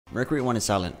Mercury 1 is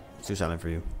silent. It's too silent for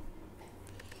you.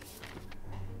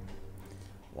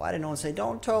 Why did no one say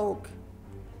don't toke?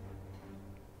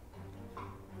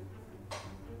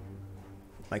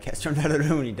 My cat turned out of the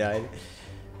room when he died.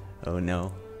 Oh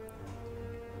no.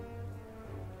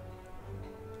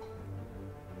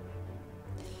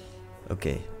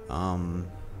 Okay,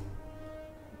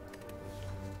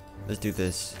 let's do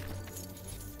this.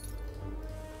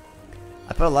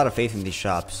 I put a lot of faith in these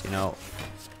shops, you know.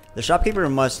 The shopkeeper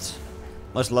must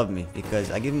love me because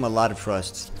I give him a lot of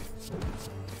trust.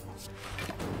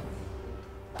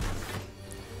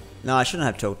 No, I shouldn't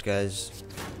have toked, guys.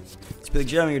 It's like,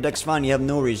 Jeremy, your deck's fine, you have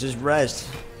no reason, just rest.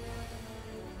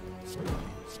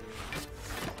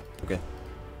 Okay.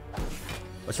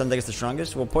 What sun deck is the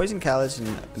strongest? Well, Poison Callus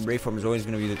and Ray Form is always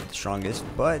going to be the strongest,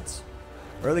 but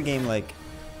early game, like,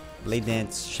 Blade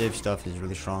Dance, Shiv stuff is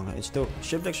really strong. It's still,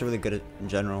 Shiv decks are really good in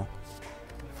general.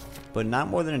 But not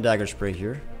more than a Dagger Spray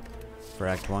here for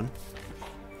Act 1.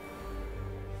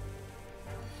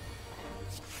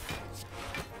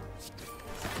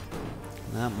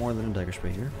 Not more than a Dagger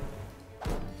Spray here.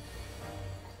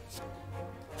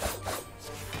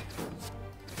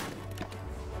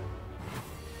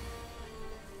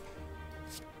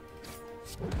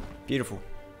 Beautiful.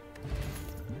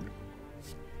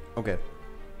 Okay.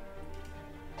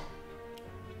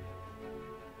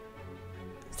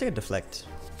 Let's take a deflect.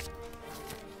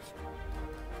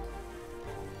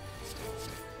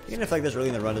 You can deflect this early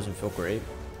in the run doesn't feel great.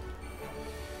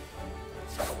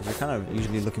 We're kind of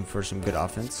usually looking for some good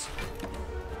offense.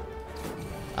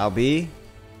 I'll be.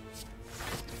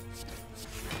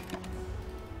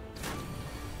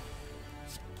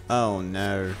 Oh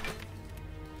no.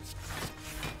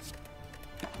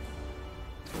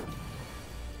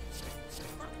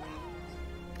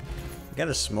 Got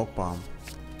a smoke bomb.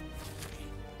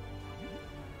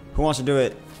 Who wants to do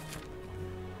it?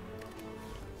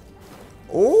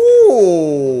 Oh!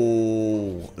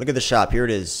 Look at the shop. Here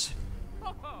it is.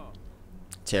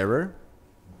 Terror.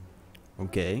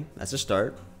 Okay, that's a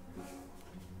start.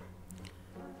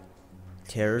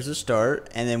 Terror's a start.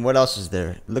 And then what else is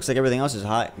there? It looks like everything else is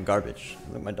hot and garbage.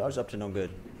 Look, my dog's up to no good.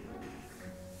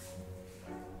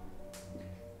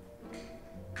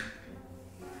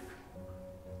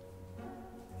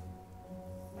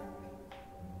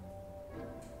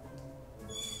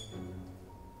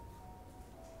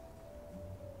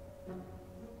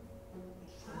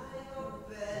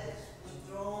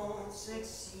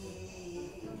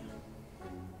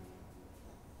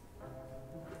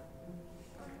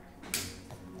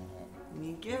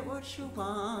 Get what you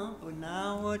want, but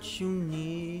not what you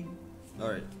need.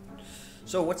 Alright.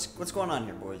 So what's going on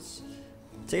here, boys?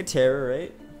 Take a terror,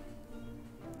 right?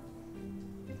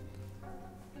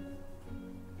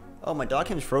 Oh, my dog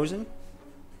cam's frozen?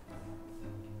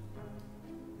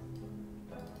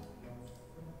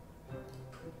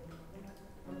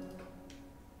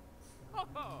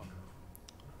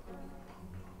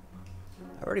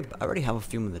 I already have a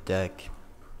few in the deck.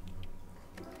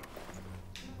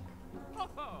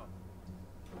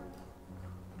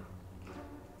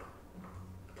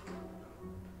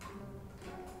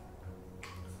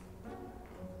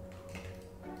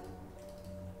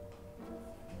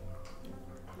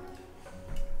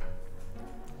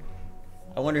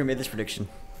 I wonder who made this prediction.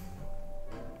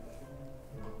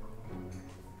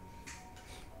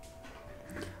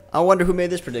 I wonder who made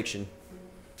this prediction.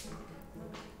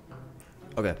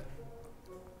 Okay.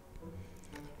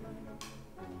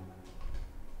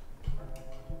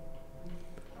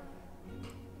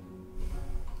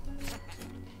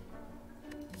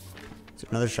 Is there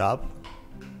another shop?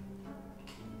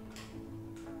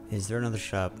 Is there another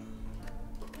shop?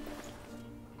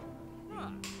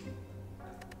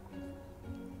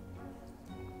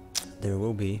 There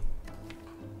will be.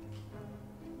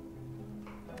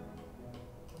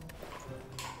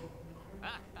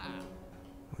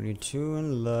 When you're too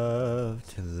in love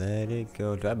to let it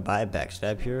go. Do I buy a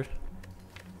backstab here?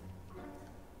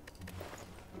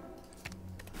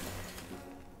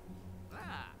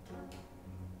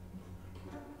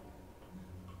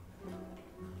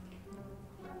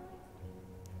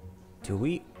 Do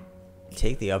we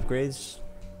take the upgrades?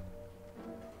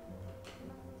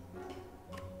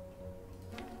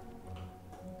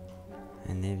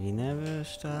 And if you never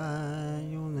start,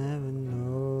 you'll never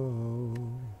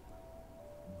know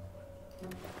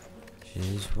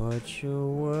just what you're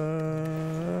worth.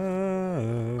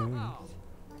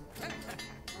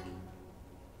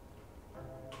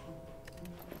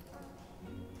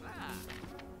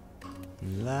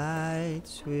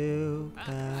 Lights will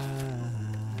guide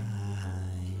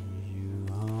you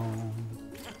home.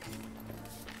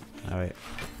 All right.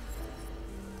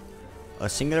 a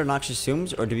singular noxious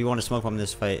tombs, or do we want to smoke bomb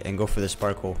this fight and go for the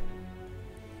sparkle?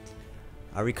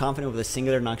 Are we confident with a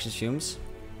singular noxious fumes?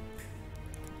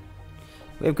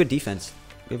 We have good defense.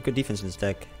 We have good defense in this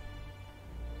deck.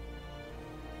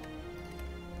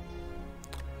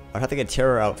 I'd have to get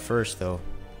Terror out first, though.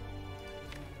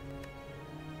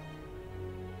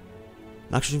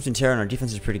 Noxious Fumes and Terror, and our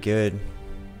defense is pretty good.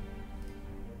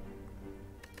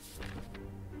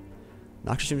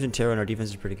 Noxious Fumes and Terror, and our defense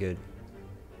is pretty good.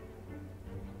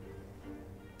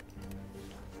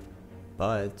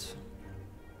 But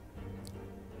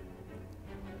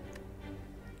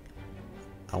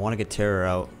I want to get Terror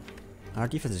out. Our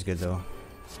defense is good, though.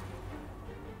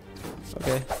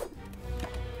 Okay.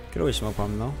 Could always smoke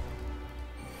bomb, though.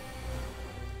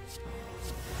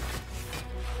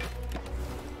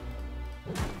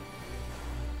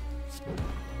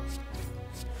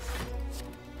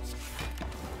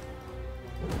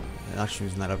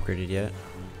 Noxious is not upgraded yet.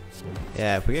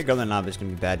 Yeah, if we get Gremlin Knob, it's gonna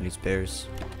be bad news bears.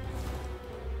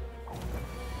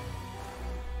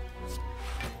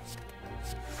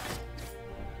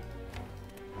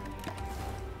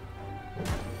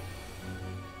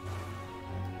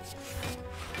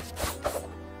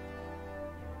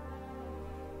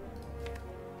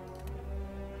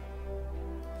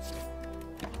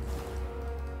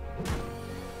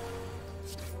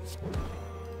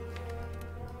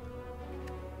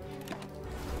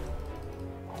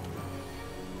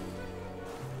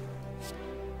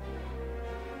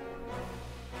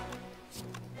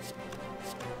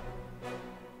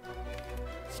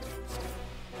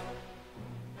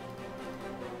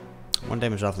 One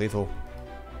damage off lethal.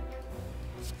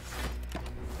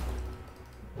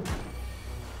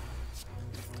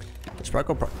 The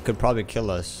Sparkle could probably kill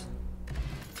us.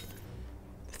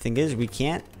 The thing is, we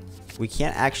can't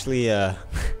actually I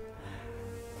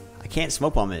can't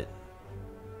smoke bomb it.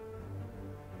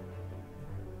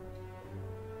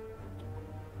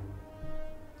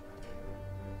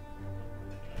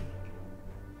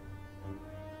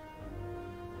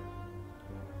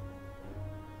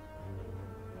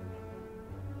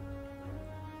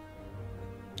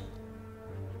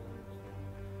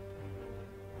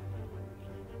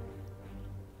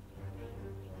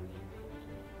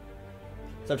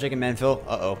 Stop checking Manfill.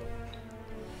 Uh-oh.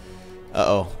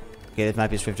 Uh-oh. Okay, this might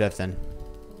be a Swift Jeff then.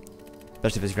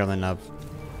 Especially if it's Gremlin Nub.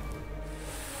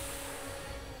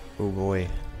 Oh boy.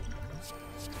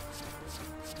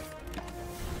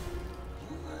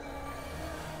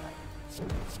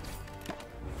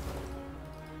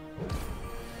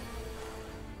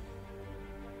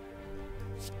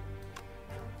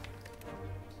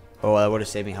 Oh, that would have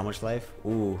saved me how much life?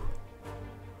 Ooh.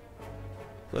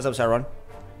 What's up, Sauron?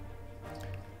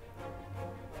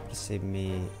 Save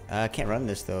me. I can't run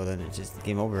this though, then it's just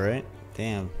game over, right?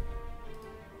 Damn.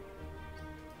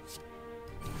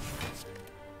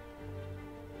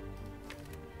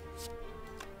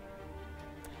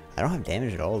 I don't have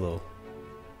damage at all though.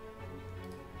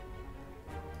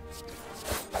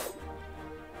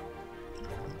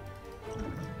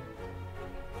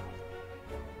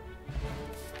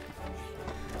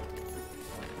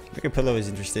 Wicked Pillow is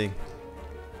interesting.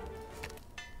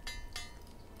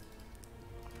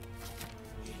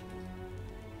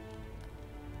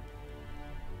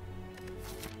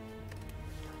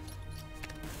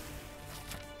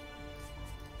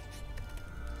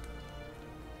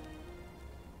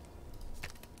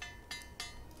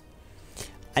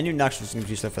 I knew Nox was gonna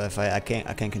do stuff for that fight. I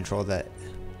can't control that.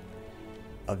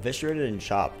 Eviscerated and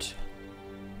chopped.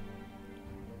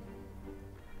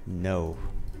 No.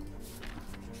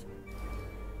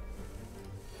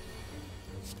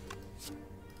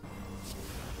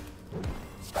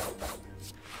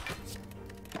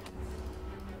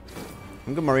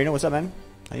 I'm good, Marino. What's up, man?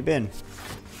 How you been?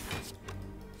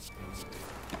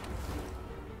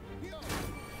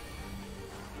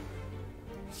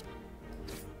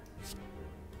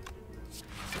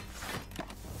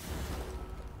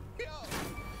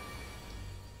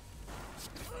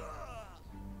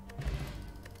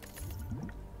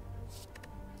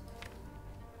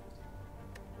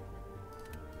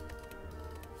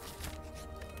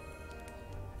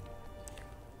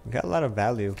 We got a lot of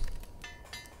value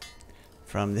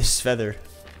from this feather.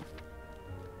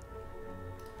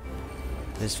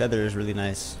 This feather is really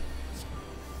nice.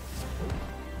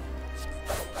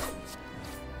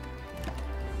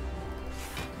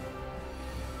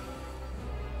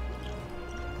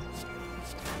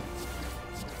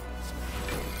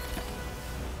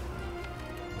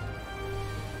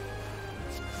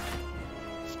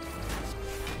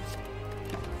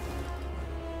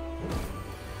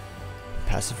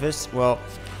 Pacifist? Well,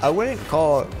 I wouldn't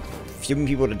call fuming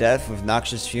people to death with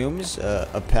noxious fumes,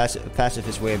 a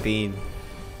pacifist way of being.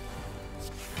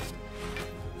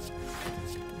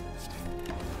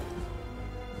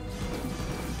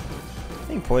 I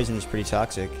think poison is pretty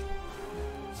toxic.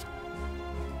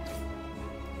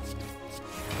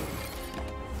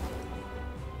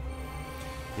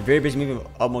 You're very busy moving,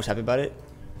 almost happy about it.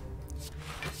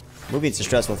 Moving's a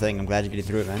stressful thing. I'm glad you're getting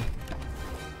through it, man.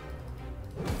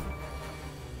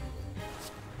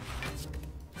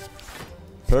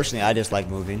 Personally, I just like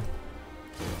moving.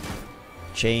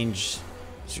 Change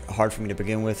is hard for me to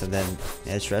begin with, and then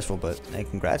yeah, it's stressful, but hey,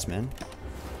 congrats, man.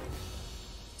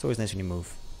 It's always nice when you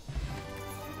move.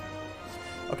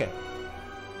 Okay.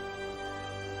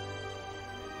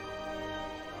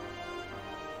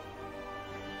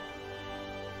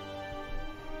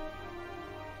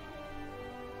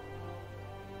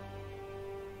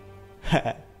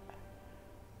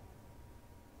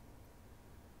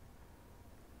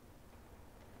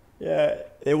 Yeah,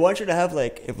 they want you to have,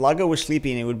 like, if Lago was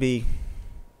sleeping, it would be...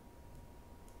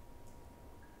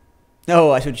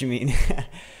 No, I see what you mean.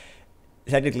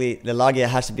 Technically, the Lagia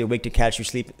has to be awake to catch you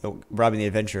sleep, robbing the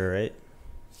adventurer, right?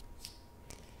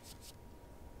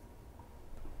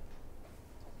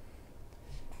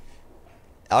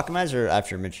 Alchemize or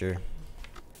after mature?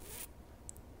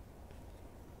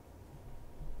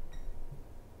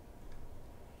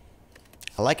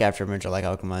 I like Afterimage, I like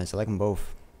Alchemize, I like them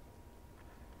both.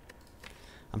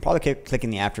 I'm probably clicking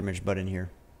the Afterimage button here.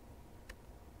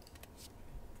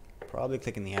 Probably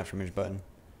clicking the Afterimage button.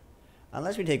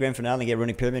 Unless we take Grand Finale and get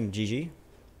Runic Pyramid and GG.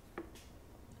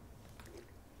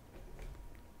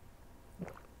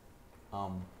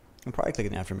 I'm probably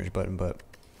clicking the Afterimage button, but...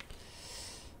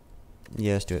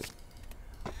 yeah, let's do it.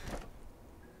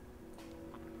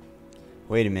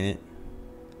 Wait a minute.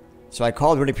 So I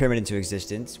called Runic Pyramid into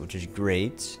existence, which is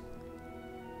great.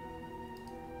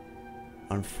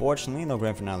 Unfortunately, no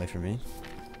Grand Finale for me.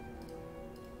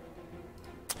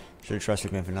 Should have trusted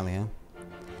Grand Finale, huh?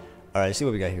 Alright, let's see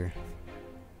what we got here.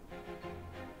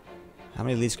 How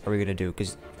many leads are we going to do?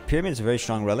 Because Pyramid is a very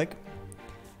strong relic.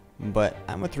 But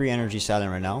I'm a 3 energy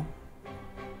silent right now.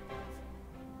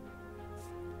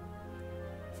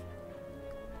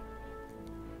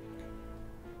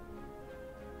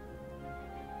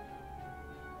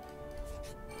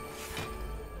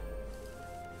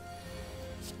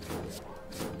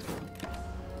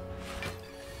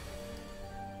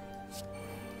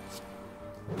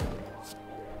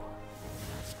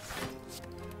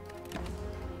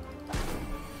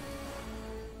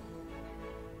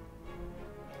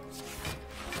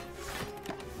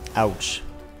 Ouch.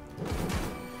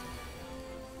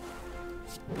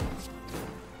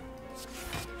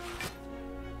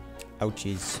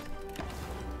 Ouchies.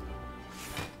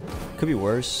 Could be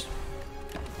worse.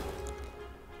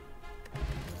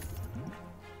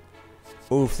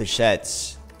 Ooh,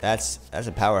 flechettes. That's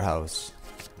a powerhouse.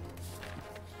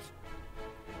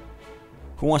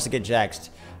 Who wants to get jaxed?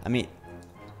 I mean,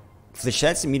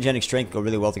 flechettes and Megenic Strength go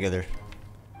really well together.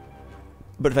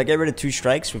 But if I get rid of 2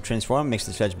 strikes with Transform, it makes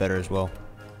the fetch better as well.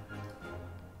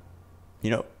 You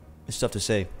know, it's tough to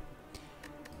say.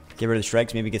 Get rid of the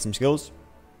strikes, maybe get some skills.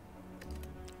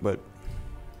 But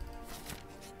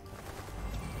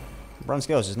bronze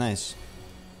skills is nice.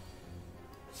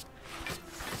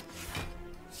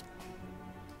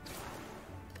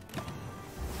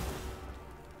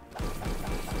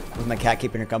 With my cat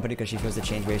keeping her company because she feels the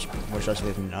change way more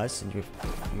stressful than us. And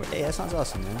hey, that sounds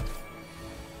awesome, man.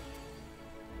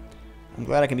 I'm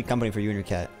glad I can be company for you and your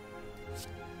cat.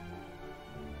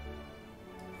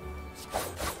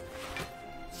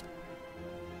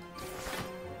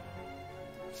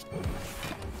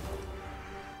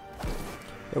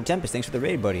 Yo, Tempest, thanks for the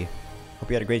raid, buddy. Hope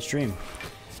you had a great stream.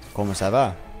 Como ça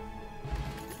va?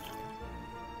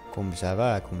 Como ça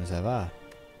va? Como ça va?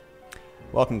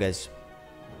 Welcome, guys.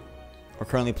 We're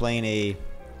currently playing a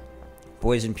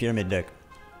Poison Pyramid deck.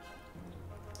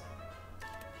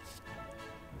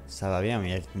 Ça va bien,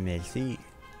 merci.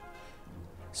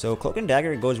 So, Cloak and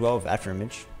Dagger goes well with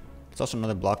Afterimage. It's also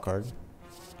another block card.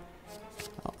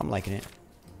 I'm liking it.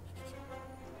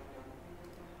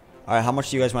 Alright, how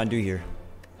much do you guys want to do here?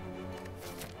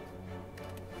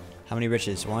 How many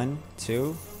riches? 1,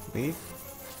 2, leave.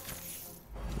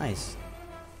 Nice.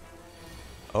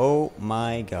 Oh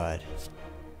my god.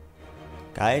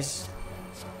 Guys,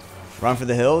 run for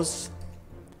the hills.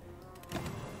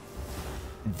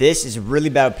 This is really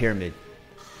bad Pyramid.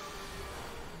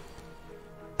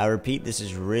 I repeat, this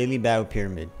is really bad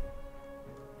Pyramid.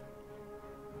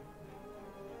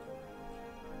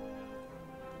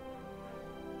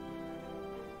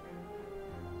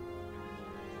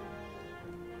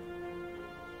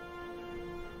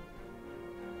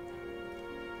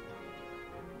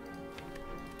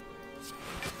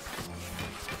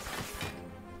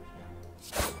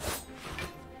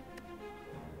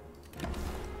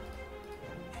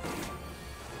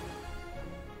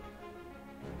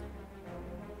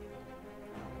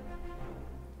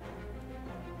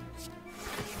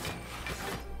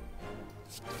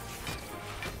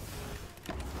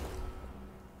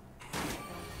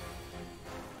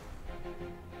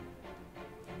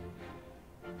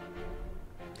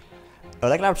 I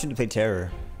like an opportunity to play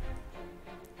Terror.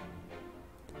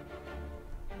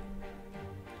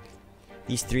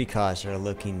 These 3 costs are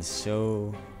looking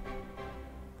so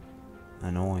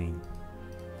annoying.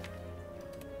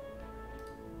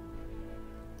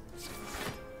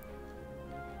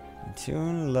 Too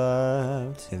in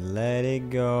love to let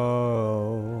it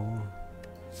go.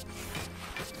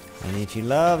 And if you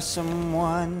love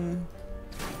someone,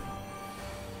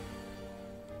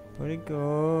 but it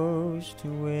goes to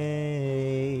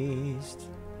waste.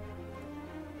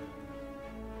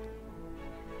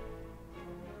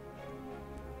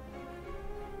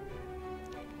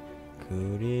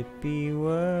 Could it be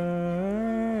worse?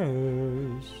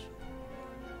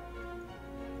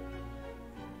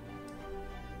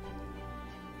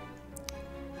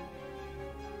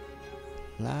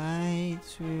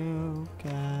 Lights will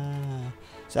guide.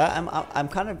 So I'm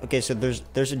kind of okay. So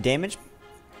there's a damage.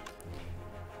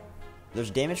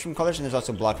 There's damage from colors and there's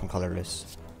also block from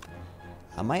colorless.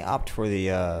 I might opt for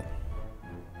the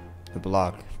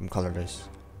block from colorless.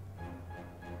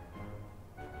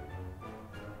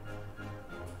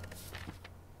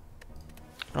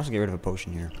 I'll also get rid of a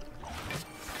potion here.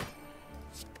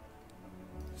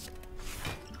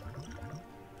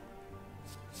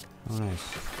 Oh,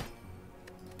 nice.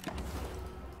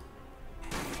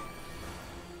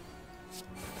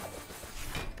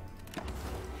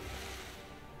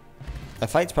 That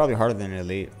fight's probably harder than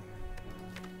Elite.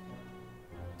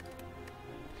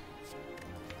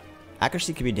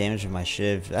 Accuracy could be damaged with my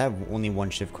Shiv. I have only 1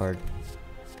 Shiv card.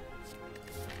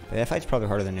 But that fight's probably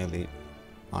harder than Elite,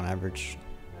 on average.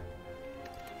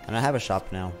 And I have a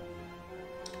shop now.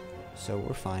 So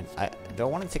we're fine. I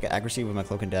don't want to take an accuracy with my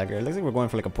Cloak and Dagger. It looks like we're going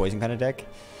for like a poison kind of deck.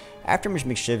 Aftermath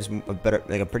makes Shivs a better,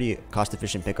 like a pretty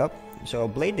cost-efficient pickup. So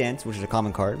Blade Dance, which is a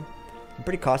common card, a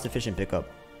pretty cost-efficient pickup.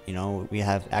 You know, we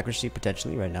have accuracy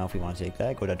potentially right now if we want to take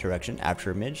that, go that direction. After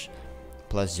Image,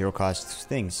 plus 0 cost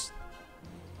things.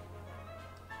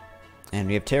 And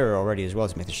we have Terror already as well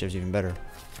to make the Shivs even better.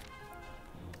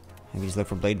 And we just look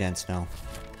for Blade Dance now.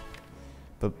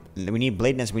 But we need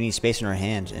Blade Dance, we need space in our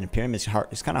hand. And a Pyramid is hard,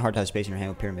 it's kind of hard to have space in your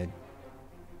hand with Pyramid.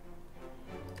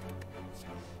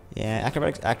 Yeah,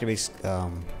 activates,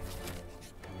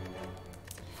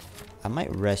 I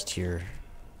might rest here.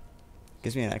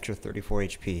 Gives me an extra 34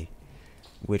 HP,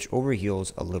 which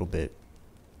overheals a little bit.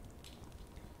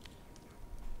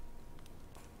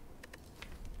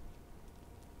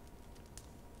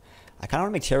 I kind of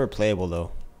want to make Terror playable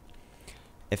though.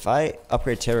 If I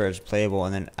upgrade Terror as playable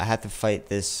and then I have to fight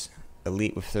this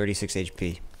Elite with 36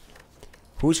 HP.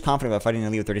 Who's confident about fighting an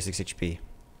Elite with 36 HP?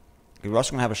 We're also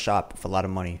going to have a shop for a lot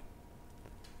of money.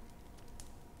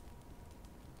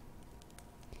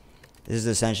 This is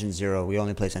Ascension 0. We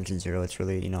only play Ascension 0. It's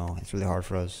really, you know, it's really hard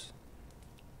for us.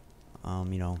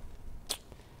 You know.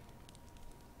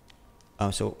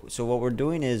 So what we're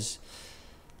doing is,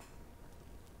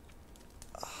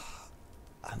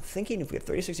 I'm thinking if we have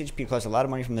 36 HP plus a lot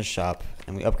of money from the shop,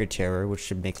 and we upgrade Terror, which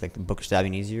should make like the Book of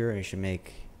Stabbing easier, and it should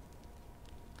make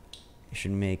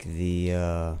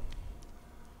the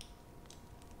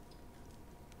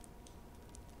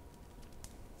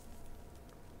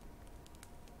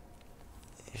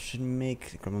it should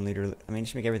make the Criminal Leader, I mean, it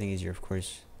should make everything easier, of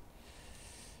course.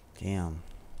 Damn.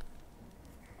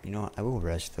 You know what? I will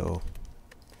rest, though.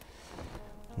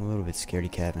 I'm a little bit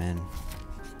scaredy cat, man.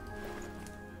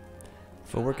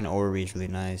 Footwork and Orrery is really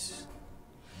nice.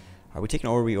 Are we taking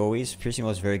Orrery always? Piercing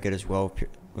Well is very good as well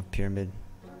with Pyramid.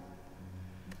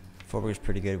 Footwork is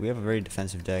pretty good. We have a very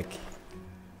defensive deck.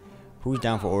 Who's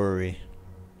down for Orrery?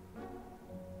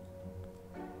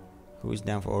 Who's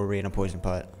down for Orrery and a Poison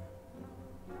Pot?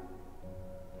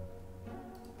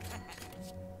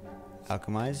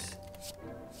 Alchemize.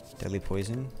 Deadly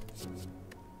Poison.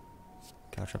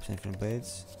 Caltrops, Infinite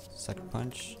Blades. Sucker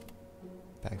Punch.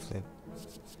 Backflip.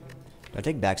 Do I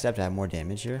take Backstab to have more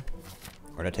damage here?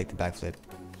 Or do I take the Backflip?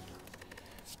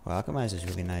 Well, Alchemize is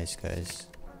really nice, guys.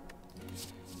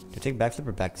 Do I take Backflip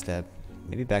or Backstab?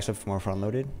 Maybe Backstab for more front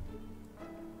loaded?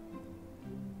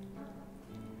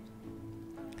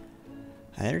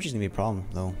 Energy's gonna be a problem,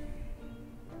 though.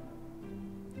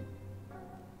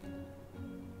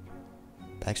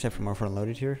 Backstab for more front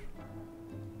loaded here.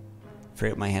 Free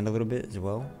up my hand a little bit as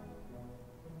well.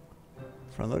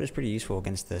 Front load is pretty useful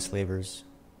against the slavers.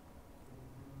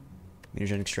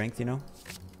 Mutagenic strength, you know.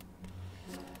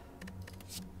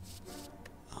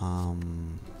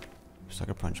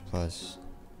 Sucker Punch plus.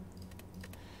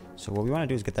 So what we want to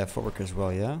do is get that footwork as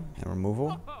well, yeah, and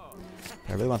removal. But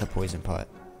I really want the Poison Pot.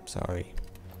 Sorry,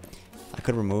 I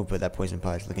could remove, but that Poison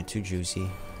Pot is looking too juicy.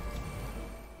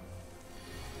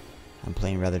 I'm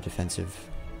playing rather defensive.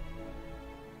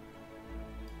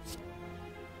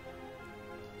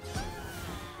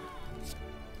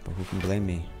 Well, who can blame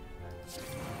me?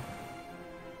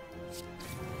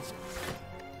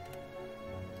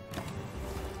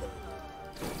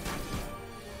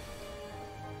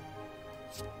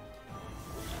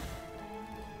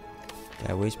 Did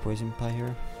I waste poison pie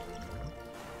here?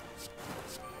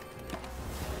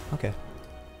 Okay.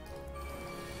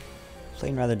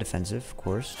 Playing rather defensive, of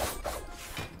course.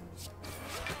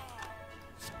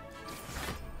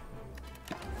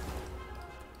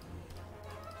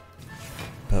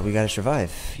 But we gotta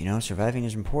survive, you know, surviving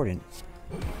is important.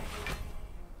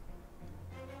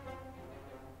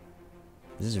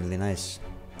 This is really nice.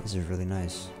 This is really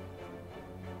nice.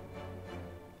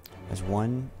 That's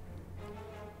 1.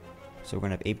 So we're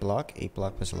gonna have 8 block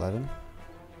plus 11.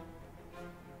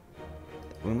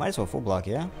 We might as well full block,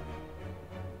 yeah?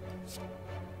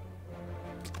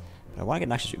 But I wanna get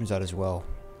Noxious Treatments out as well.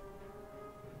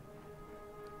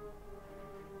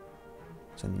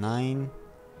 So 9.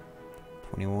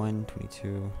 21,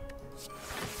 22.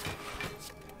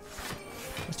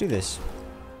 Let's do this.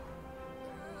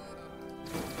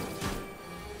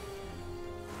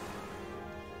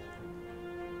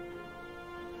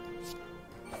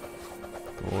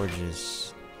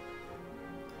 Gorgeous.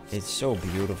 It's so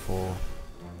beautiful.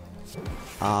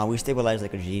 We stabilized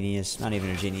like a genius. Not even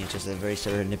a genius, just a very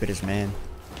serendipitous man.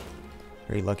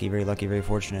 Very lucky, very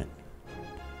fortunate.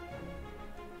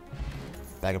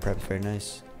 Bag of prep is very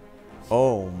nice.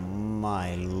 Oh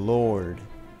my lord.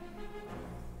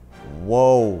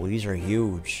 Whoa, these are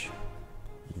huge.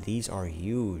 These are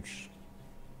huge.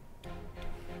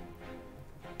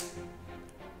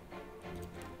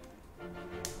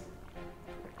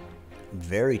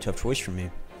 Very tough choice for me.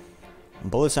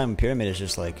 Bullet Time Pyramid is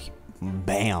just like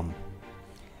bam.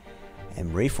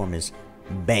 And Reform is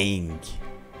bang.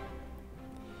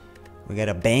 We got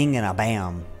a bang and a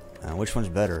bam. Which one's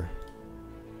better?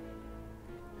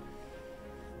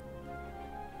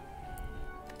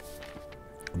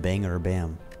 Bang or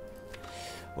bam?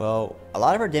 Well, a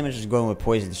lot of our damage is going with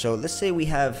poison. So let's say we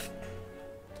have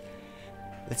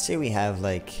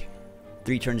like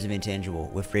 3 turns of intangible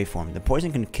with Rayform. The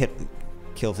poison can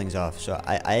kill things off. So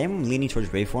I am leaning towards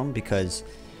Rayform because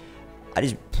I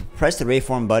just press the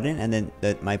Rayform button and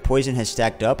then my poison has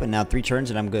stacked up and now 3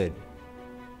 turns and I'm good.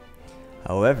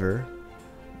 However,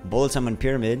 Bullet Time on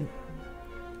Pyramid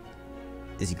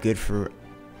is good for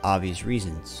obvious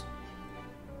reasons.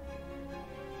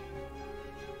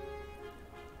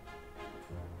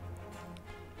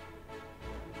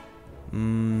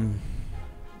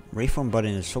 Reform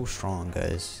button is so strong,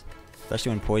 guys.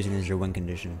 Especially when poison is your win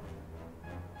condition.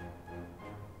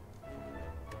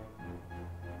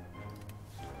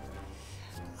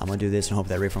 I'm gonna do this and hope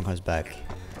that Reform comes back.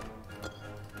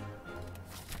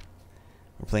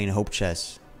 We're playing Hope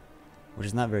Chess, which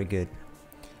is not very good.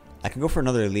 I could go for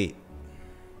another elite.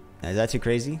 Now, is that too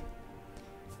crazy?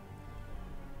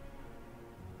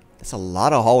 That's a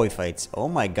lot of hallway fights. Oh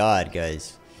my god,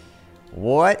 guys.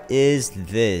 What is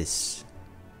this?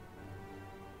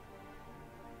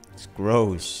 It's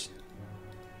gross.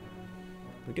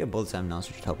 We do have Bullet Time now,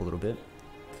 so it should help a little bit.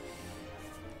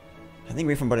 I think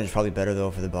Reform button is probably better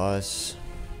though for the boss.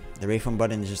 The Reform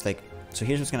button is just like, so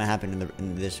here's what's gonna happen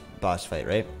in this boss fight,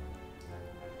 right?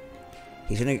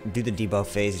 He's gonna do the debuff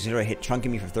phase. He's gonna hit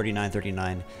chunking me for 39.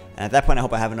 And at that point, I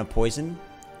hope I have enough poison.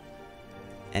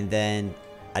 And then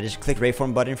I just click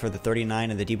Rayform button for the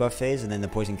 39 and the debuff phase, and then the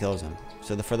poison kills him.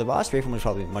 So for the boss, Rayform was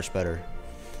probably much better.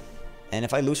 And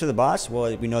if I lose to the boss,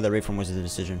 well, we know that Rayform was the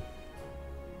decision.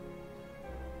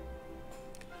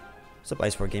 What's up,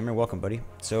 Iceport Gamer? Welcome, buddy.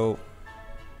 So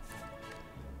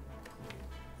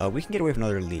we can get away from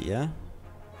another elite, yeah?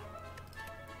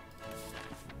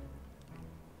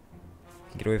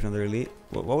 Get away from another elite.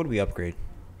 What would we upgrade?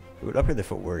 We would upgrade the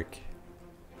footwork.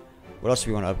 What else do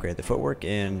we want to upgrade? The footwork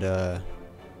and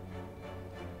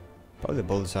probably the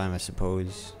bullet time, I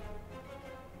suppose.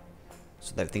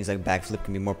 So that things like backflip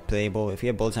can be more playable. If you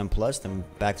have bullet time plus, then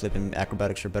backflip and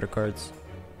acrobatics are better cards.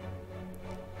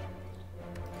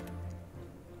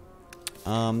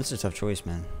 This is a tough choice,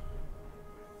 man.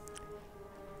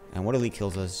 And what elite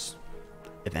kills us,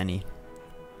 if any?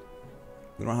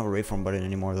 We don't have a Rayform button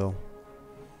anymore, though.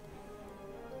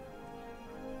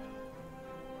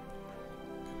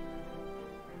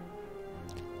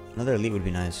 Another elite would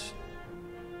be nice.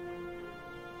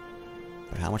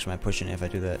 But how much am I pushing if I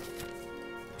do that?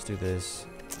 Let's do this.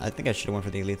 I think I should have went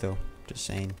for the elite, though. Just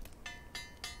saying.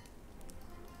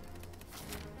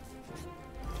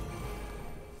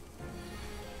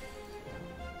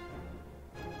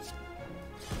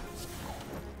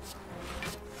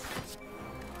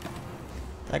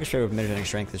 Dagger Straight with mitigating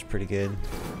strength is pretty good.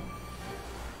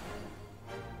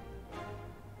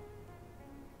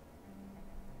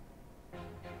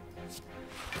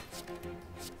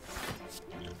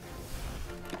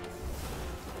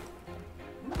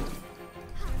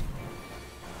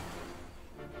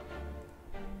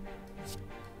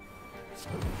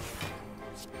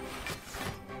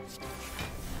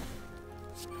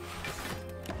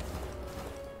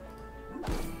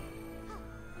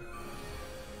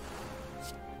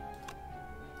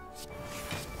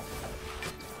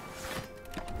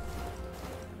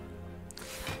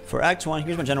 For Act 1,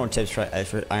 here's my general tips for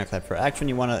Ironclad. For Act 1,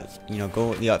 you want to,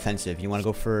 go the offensive. You want to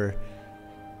go for,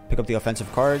 pick up the offensive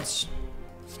cards.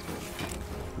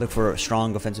 Look for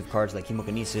strong offensive cards like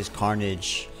Hemokinesis,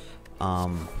 Carnage. I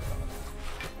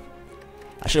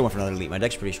should have went for another elite. My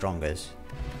deck's pretty strong, guys.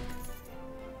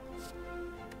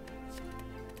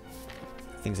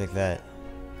 Things like that.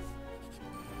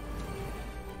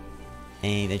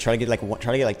 And they try to get like one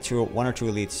or two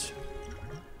elites.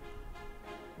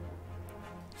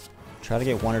 Try to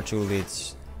get 1 or 2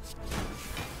 elites.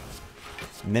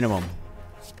 Minimum.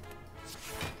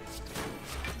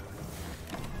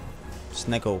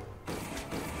 Snecko.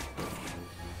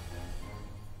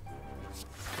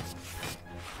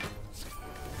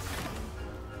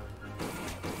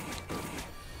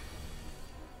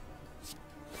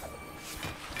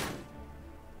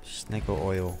 Snecko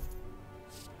oil.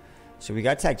 So we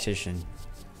got Tactician.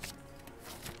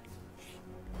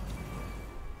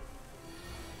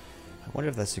 I wonder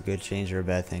if that's a good change or a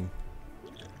bad thing.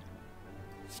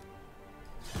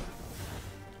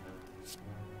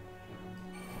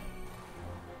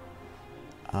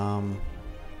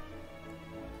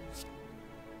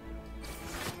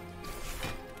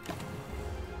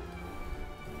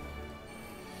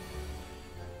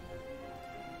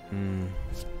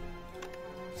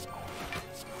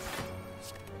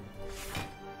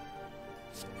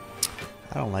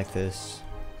 I don't like this.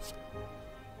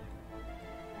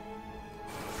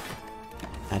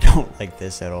 I don't like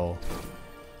this at all.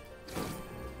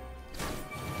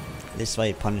 This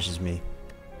fight punishes me.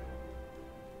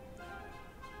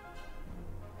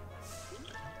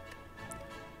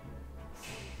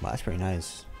 Wow, that's pretty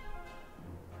nice.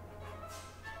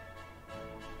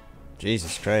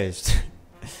 Jesus Christ.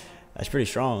 That's pretty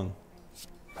strong.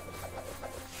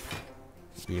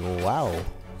 Yeah, wow.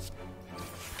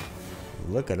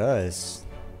 Look at us.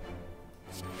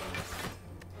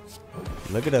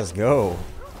 Look at us go.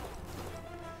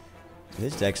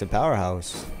 This deck's a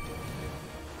powerhouse.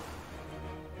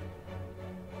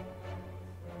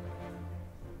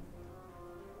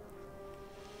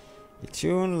 You're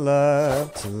too in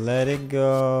love to let it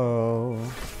go.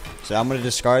 So I'm gonna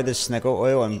discard this Snecko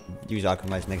oil and use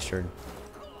Alchemize next turn.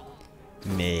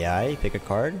 May I pick a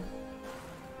card?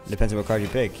 Depends on what card you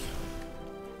pick.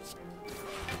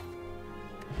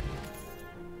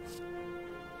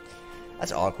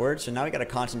 That's awkward. So now we gotta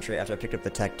concentrate after I picked up the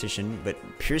Tactician. But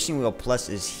Piercing Wheel Plus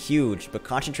is huge. But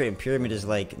Concentrate and Pyramid is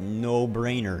like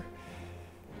no-brainer.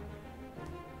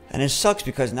 And it sucks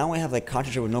because now I have like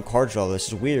Concentrate with no card draw. This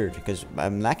is weird because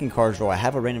I'm lacking card draw. I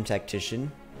have a random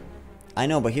Tactician. I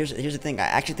know, but here's the thing. I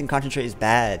actually think Concentrate is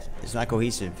bad. It's not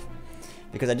cohesive.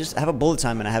 Because I just have a Bullet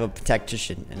Time and I have a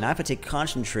Tactician. And now if I take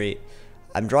Concentrate,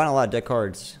 I'm drawing a lot of deck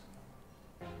cards.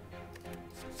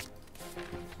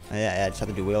 Yeah, I just have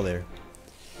to do well there.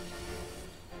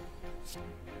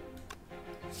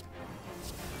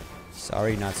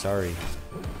 Sorry, not sorry.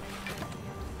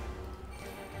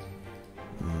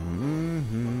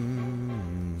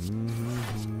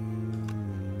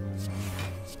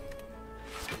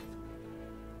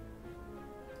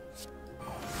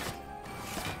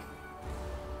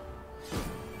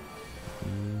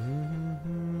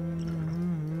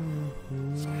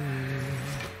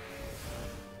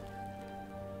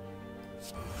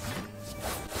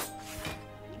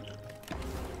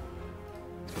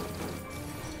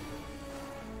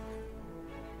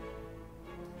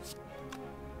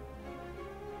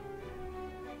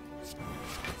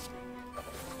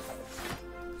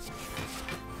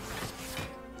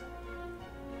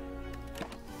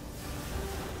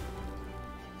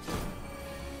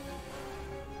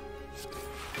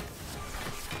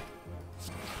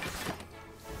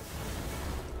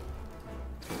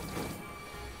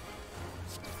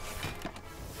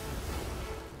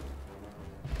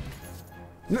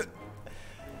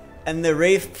 And the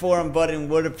Wraith Forum button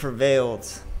would have prevailed.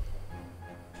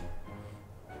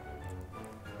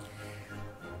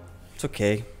 It's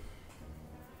okay.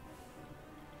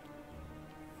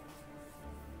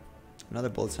 Another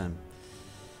Bullet Time.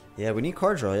 Yeah, we need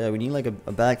card draw. Yeah, we need like a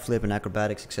backflip and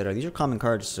acrobatics, etc. These are common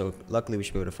cards, so luckily we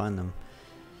should be able to find them.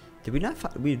 Did we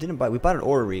not? We didn't buy. We bought an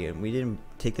orrery and we didn't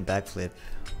take the backflip.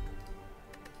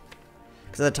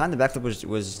 Because at the time the backflip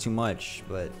was too much,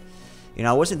 but. You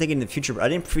know, I wasn't thinking the future. I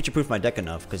didn't future-proof my deck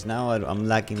enough because now I'm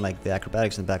lacking like the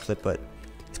acrobatics and the backflip. But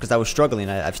it's because I was struggling.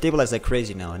 I've stabilized like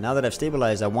crazy now, and now that I've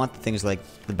stabilized, I want the things like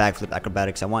the backflip,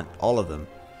 acrobatics. I want all of them.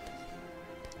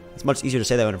 It's much easier to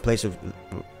say that in a place of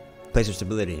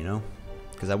stability, you know,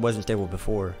 because I wasn't stable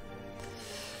before.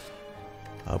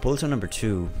 Bullet Time number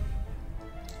 2.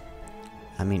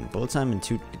 I mean, Bullet Time and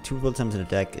two Bullet Times in a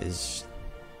deck is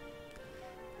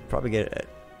probably get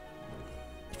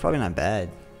probably not bad.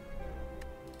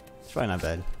 It's probably not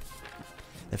bad.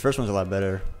 The first one's a lot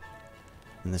better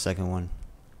than the second one.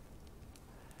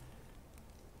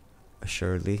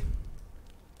 Assuredly.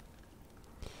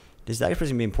 This dagger spray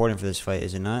is going to be important for this fight,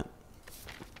 is it not?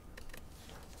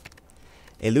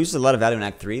 It loses a lot of value in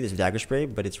Act 3, this dagger spray,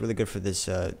 but it's really good for this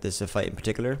this fight in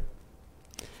particular.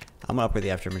 I'm going to upgrade the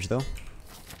afterimage though.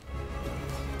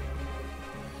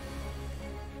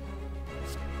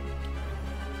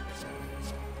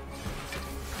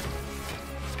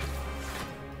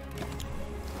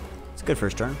 It's a good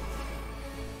first turn.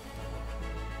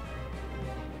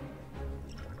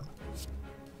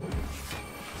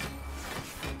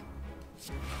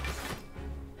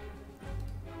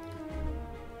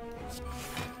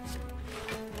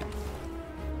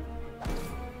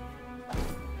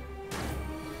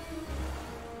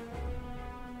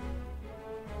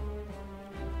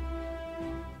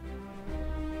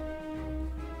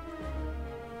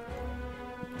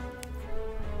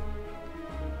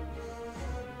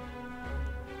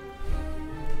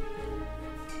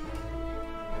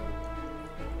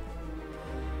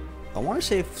 I want to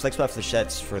save Flex by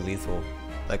Flechettes for lethal.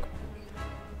 Like,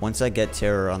 once I get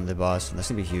Terror on the boss, that's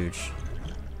going to be huge.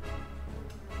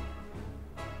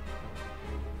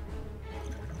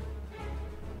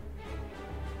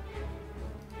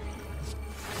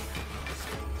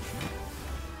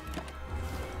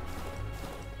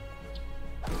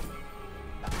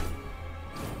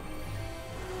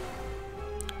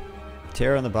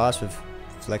 Terror on the boss with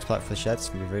Flex by Flechettes is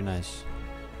going to be very nice.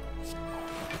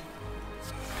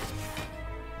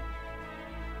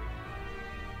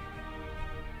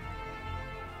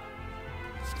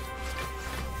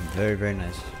 Very, very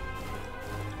nice.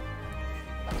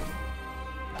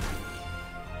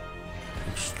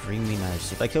 Extremely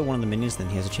nice. If I kill one of the minions, then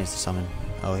he has a chance to summon.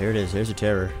 Oh, here it is. There's a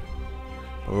Terror.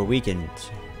 But we're weakened.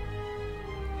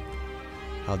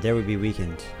 How dare we be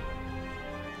weakened?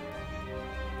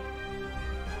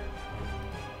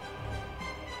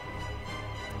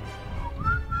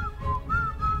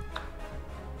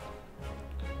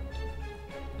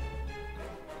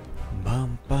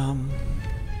 Bum bum.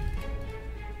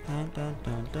 Dun, dun,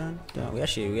 dun, dun.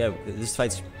 We have this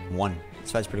fight's won.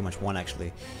 This fight's pretty much won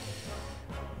actually.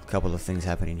 A couple of things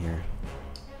happening here.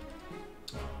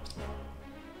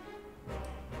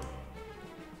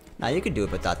 Nah, you could do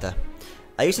it, Batata.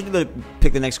 I used to do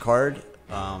pick the next card.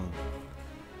 I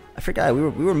forgot we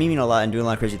were memeing a lot and doing a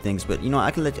lot of crazy things, but you know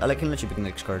I can let you pick the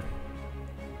next card.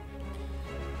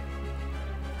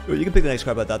 You can pick the next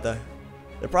card, Batata.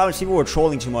 The problem is people were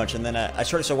trolling too much, and then I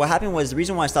started. So what happened was the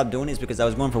reason why I stopped doing it is because I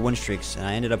was going for win streaks, and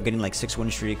I ended up getting like 6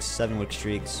 win streaks, 7 win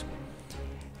streaks,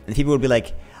 and people would be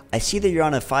like, "I see that you're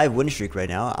on a 5 win streak right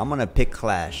now. I'm gonna pick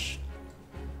Clash."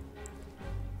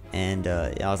 And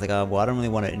yeah, I was like, well, I don't really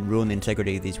want to ruin the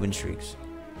integrity of these win streaks.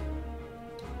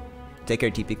 Take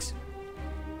care, T-Pix.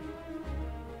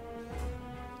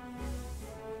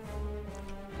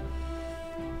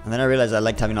 And then I realized I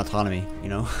liked having autonomy. You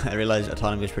know, I realized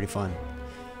autonomy was pretty fun.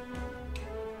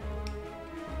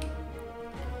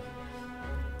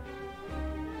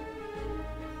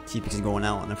 T-Pix is going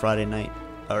out on a Friday night.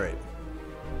 Alright.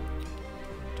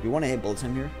 Do we want to hit Bullet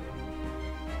Time here?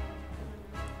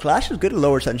 Clash is good at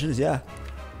lower tensions, yeah.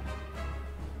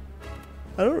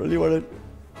 I don't really want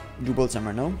to do Bullet Time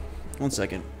right now. 1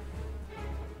 second.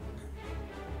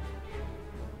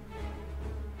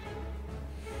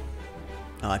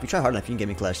 If you try hard enough, you can get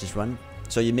me Clash this run.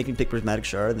 So you make me pick Prismatic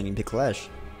Shard, then you can pick Clash.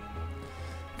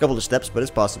 A couple of steps, but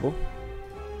it's possible.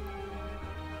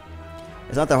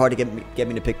 It's not that hard to get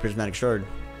me to pick Prismatic Shard.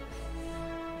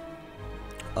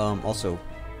 Also.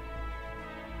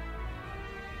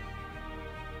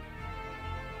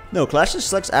 No, Clash just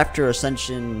selects after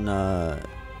Ascension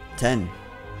 10.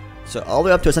 So all the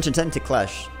way up to Ascension 10, take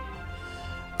Clash.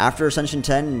 After Ascension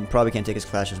 10, you probably can't take his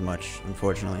Clash as much,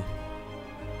 unfortunately.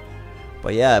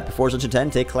 But yeah, before Ascension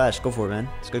 10, take Clash. Go for it, man.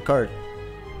 It's a good card.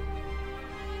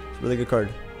 It's a really good card.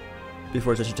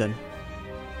 Before Ascension 10.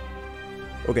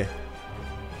 Okay.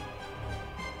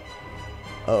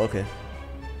 Oh, okay.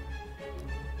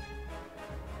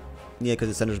 Yeah, because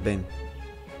it centers Bane.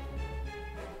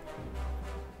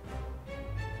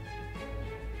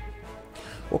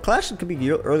 Well, Clash could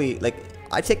be early. Like,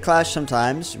 I take Clash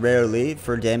sometimes, rarely,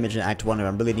 for damage in Act 1 if I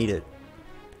really need it.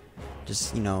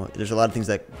 Just, you know, there's a lot of things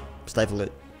that stifle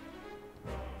it.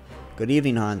 Good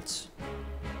evening, Hans.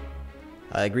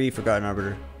 I agree, Forgotten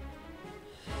Arbiter.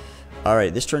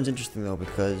 Alright, this turn's interesting though,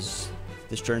 because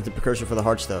this turn is the precursor for the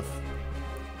hard stuff.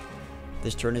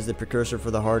 This turn is the precursor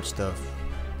for the hard stuff.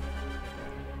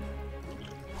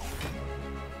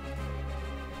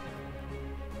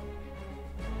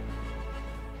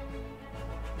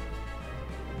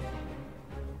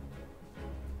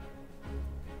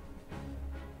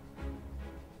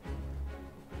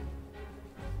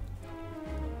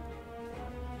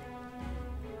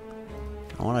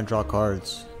 I want to draw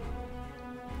cards.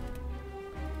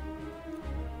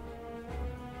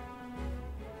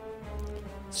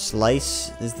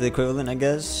 Slice is the equivalent, I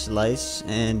guess. Slice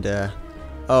and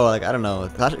oh, like I don't know.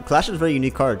 Clash is a very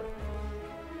unique card.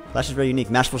 Clash is very unique.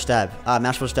 Mashful Stab.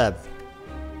 Mashful Stab.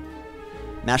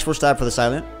 Mashful Stab for the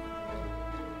silent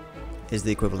is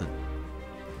the equivalent.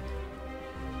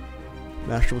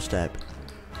 Mashful Stab.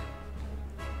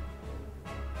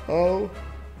 Oh.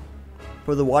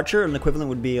 For the Watcher, an equivalent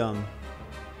would be I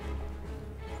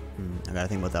gotta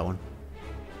think about that one.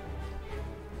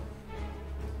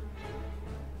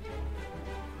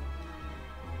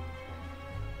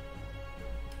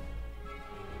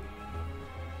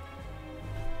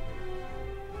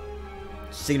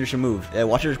 Signature move.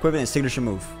 Watcher's equivalent is signature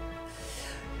move.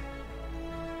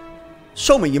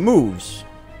 Show me your moves.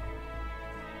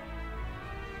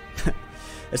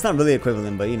 It's not really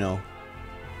equivalent, but you know.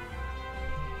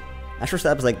 Astral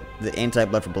Stab is like the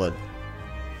anti-blood for blood.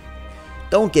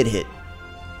 Don't get hit.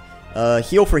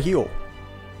 Heal for heal.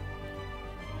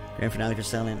 Grand Finale for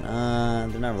Silent.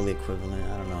 They're not really equivalent.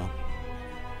 I don't know.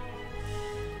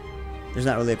 There's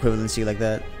not really equivalency like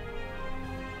that.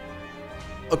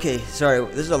 Okay, sorry.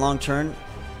 This is a long turn.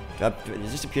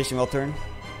 Is this a Piercing Well turn?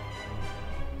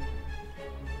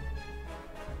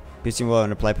 Piercing Well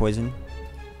and apply poison.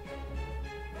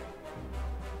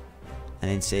 And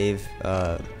then save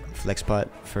Flex Pot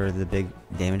for the big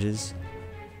damages.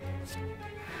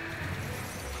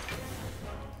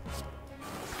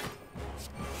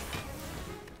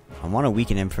 I want to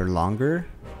weaken him for longer,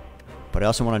 but I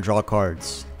also want to draw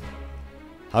cards.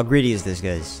 How greedy is this,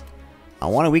 guys? I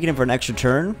want to weaken him for an extra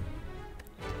turn,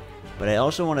 but I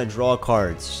also want to draw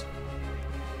cards.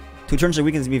 2 turns of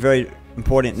weakness will be very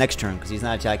important next turn because he's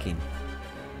not attacking.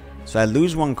 So I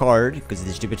lose 1 card because of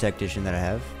the stupid tactician that I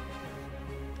have.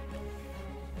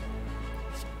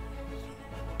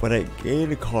 But I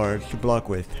gain a card to block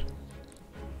with.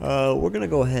 We're going to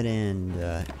go ahead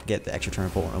and get the extra turn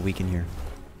for a weaken here.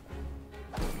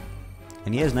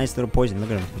 And he has nice little poison. Look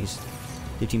at him. He's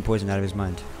 15 poison out of his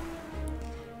mind.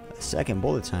 Second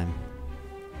bullet time.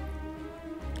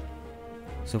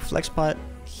 So Flex Pot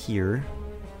here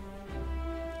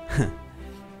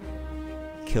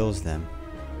kills them.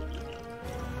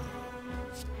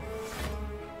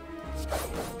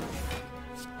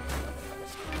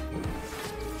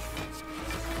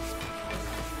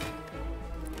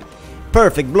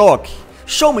 Perfect block.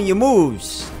 Show me your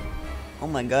moves. Oh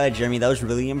my god, Jeremy, that was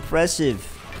really impressive.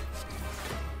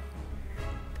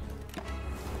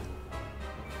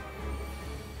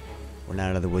 We're not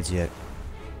out of the woods yet,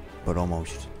 but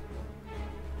almost.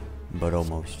 But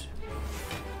almost.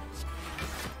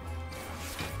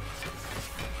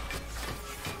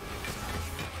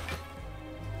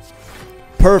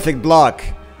 Perfect block.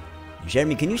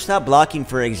 Jeremy, can you stop blocking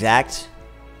for exact?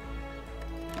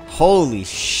 Holy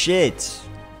shit.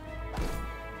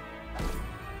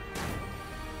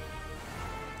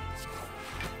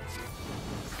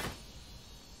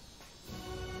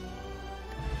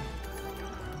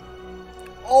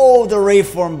 Oh, the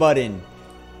Rayform button.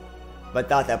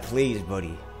 Batata, please,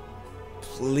 buddy.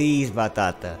 Please,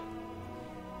 Batata.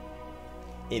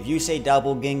 If you say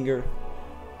doppelganger,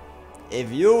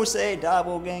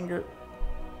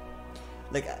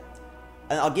 like,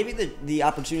 I'll give you the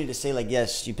opportunity to say, like,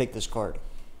 yes, you picked this card.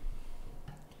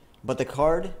 But the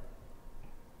card,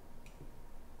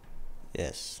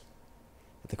 yes.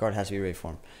 But the card has to be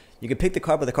Rayform. You can pick the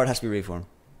card, but the card has to be Rayform.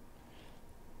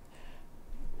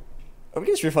 Or we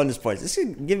can just refund his points. Let's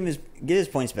give him his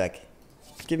points back.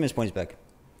 Give him his points back.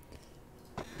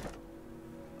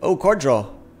 Oh, card draw.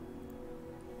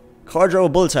 Card draw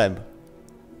with bullet time.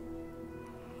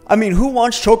 I mean, who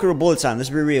wants Choker with bullet time? Let's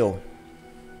be real.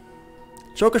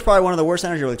 Choker's probably one of the worst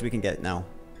energy relics we can get now.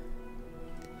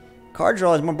 Card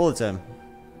draw is more bullet time.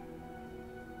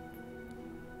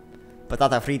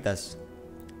 Patata fritas.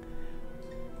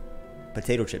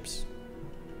 Potato chips.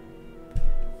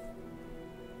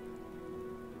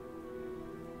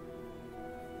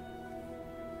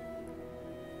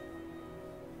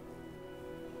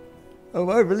 Oh, am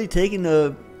I really taking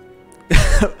the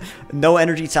no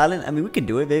energy silent? I mean, we can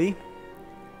do it, baby.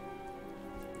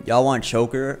 Y'all want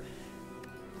Choker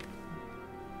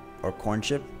or corn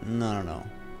chip? No.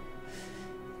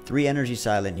 3 energy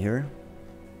silent here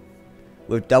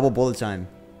with double bullet time.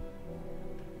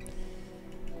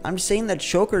 I'm saying that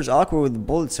Choker's awkward with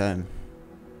bullet time,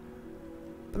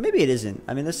 but maybe it isn't.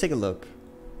 I mean, let's take a look.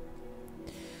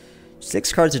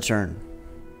 6 cards a turn.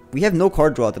 We have no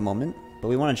card draw at the moment, but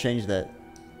we want to change that.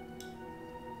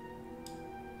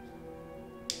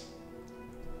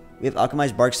 We have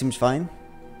Alchemized Bark, seems fine.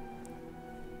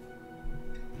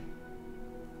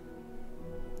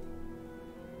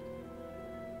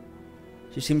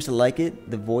 She seems to like it.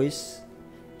 The voice.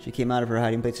 She came out of her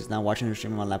hiding place. Is now watching her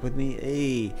stream on my lap with me.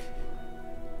 Hey.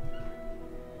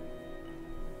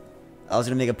 I was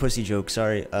gonna make a pussy joke.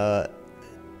 Sorry.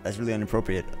 That's really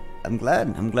inappropriate. I'm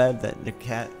glad. I'm glad that the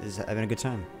cat is having a good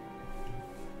time.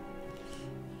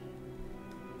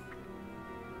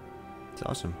 It's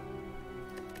awesome.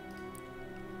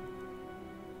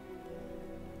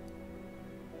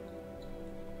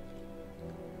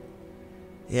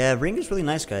 Yeah, Ring is really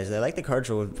nice, guys. I like the card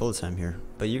draw full time here.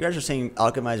 But you guys are saying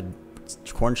Alchemized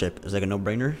Corn Chip is like a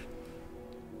no-brainer.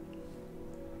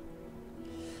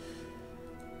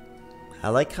 I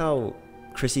like how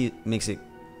Chrissy makes it.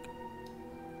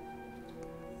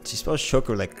 She spells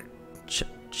choker like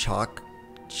choker.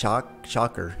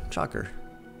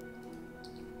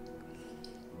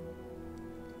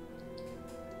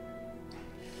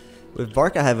 With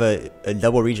Vark, I have a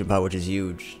double region pot, which is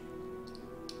huge.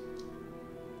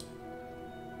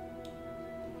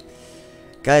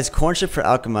 Guys, corn chip for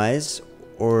Alchemize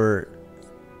or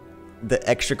the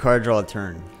extra card draw a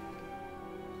turn?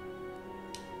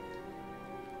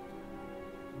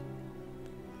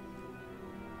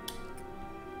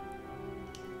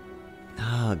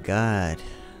 Oh, God.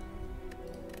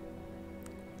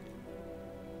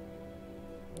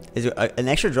 Is an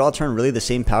extra draw turn really the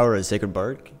same power as Sacred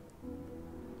Bark?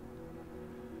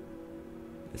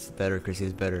 It's better, Chrissy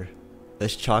is better.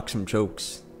 Let's chalk some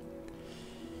jokes.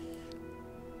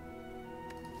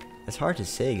 It's hard to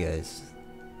say, guys.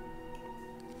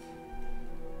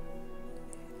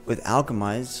 With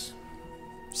Alchemize,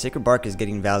 Sacred Bark is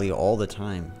getting value all the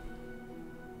time.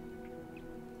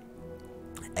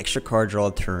 Extra card draw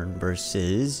turn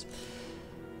versus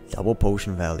double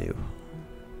potion value.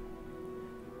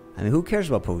 I mean, who cares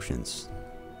about potions?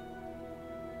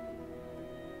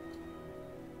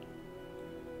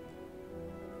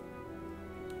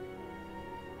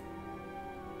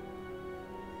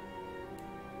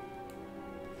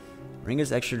 Ring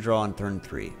is extra draw on turn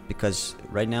 3 because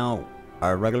right now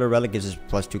our regular relic gives us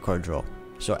 +2 card draw.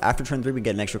 So after turn 3 we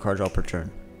get an extra card draw per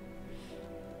turn.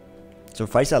 So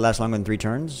fights that last longer than 3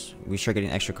 turns, we start getting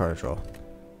extra card draw.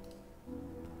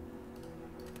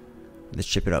 Let's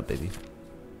chip it up, baby.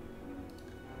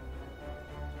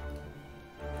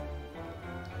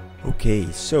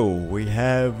 Okay, so we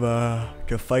have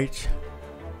to fight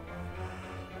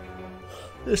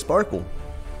the Sparkle.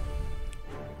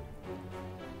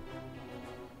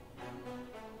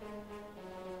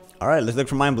 Alright, let's look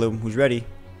for Mind Bloom. Who's ready?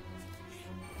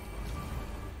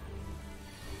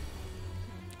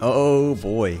 Oh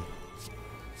boy.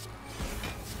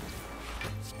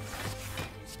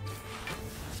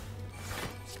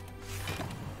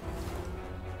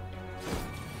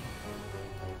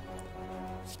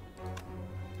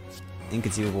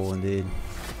 Inconceivable indeed.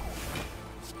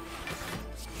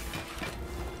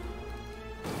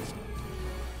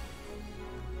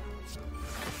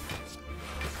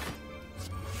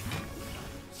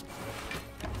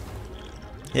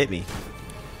 Hit me.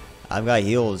 I've got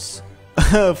heals.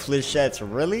 Flechettes,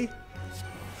 really?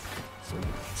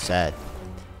 Sad.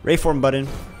 Rayform button.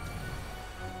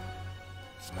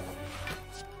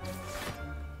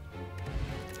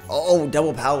 Oh,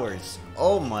 double powers.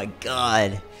 Oh my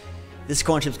god. This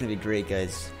corn chip's gonna be great,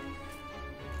 guys.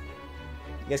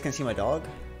 You guys can see my dog?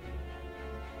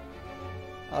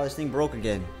 Oh, this thing broke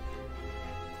again.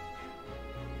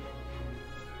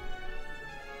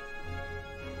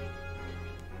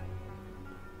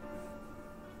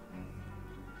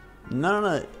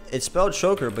 No. It's spelled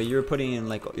choker, but you were putting in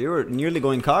like you were nearly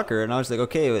going cocker, and I was like,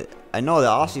 okay, I know the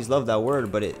Aussies love that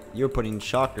word, but you were putting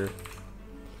shocker,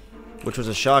 which was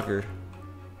a shocker,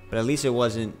 but at least it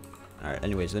wasn't. All right.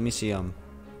 Anyways, let me see. Let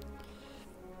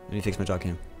me fix my jock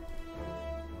cam.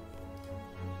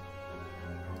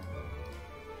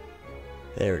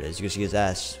 There it is. You can see his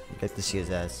ass. You get to see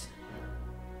his ass.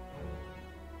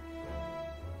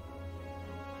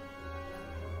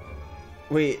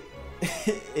 Wait.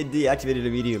 It deactivated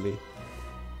immediately.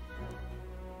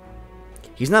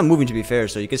 He's not moving, to be fair,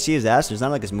 so you can see his ass. It's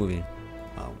not like it's moving.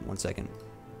 Oh, 1 second.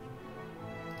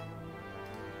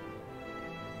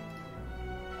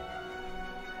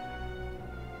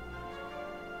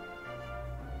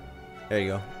 There you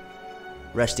go.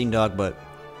 Resting dog, but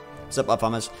what's up,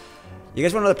 Alphamas? You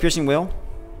guys want another piercing whale?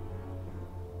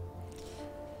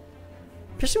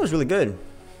 Piercing was really good.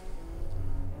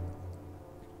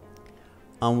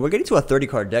 We're getting to a 30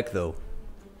 card deck though.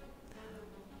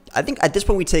 I think at this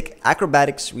point we take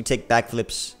acrobatics, we take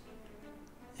backflips,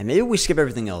 and maybe we skip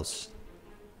everything else.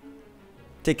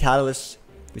 Take catalyst,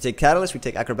 we take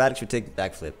acrobatics, we take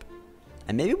backflip,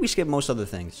 and maybe we skip most other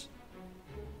things.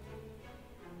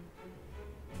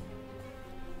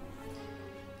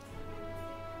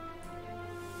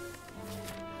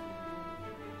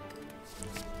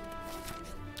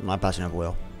 I'm not passing up a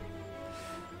whale.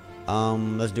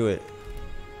 Let's do it.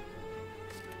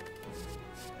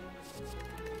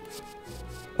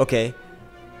 Okay.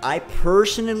 I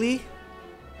personally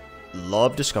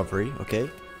love Discovery, okay?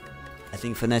 I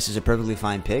think Finesse is a perfectly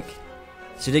fine pick.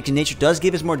 Seductive Nature does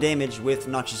give us more damage with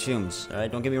Noxious Fumes,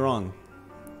 alright? Don't get me wrong.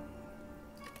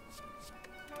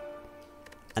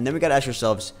 And then we gotta ask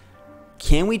ourselves,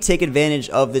 can we take advantage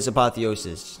of this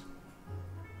Apotheosis?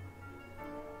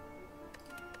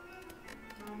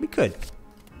 We could.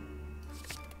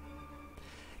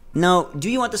 Now, do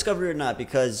you want Discovery or not?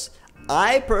 Because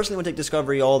I personally would take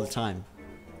Discovery all the time.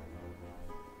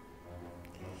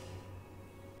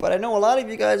 But I know a lot of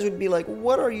you guys would be like,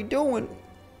 what are you doing?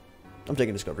 I'm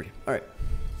taking Discovery. Alright.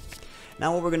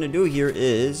 Now what we're going to do here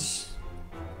is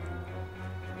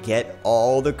get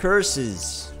all the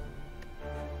curses.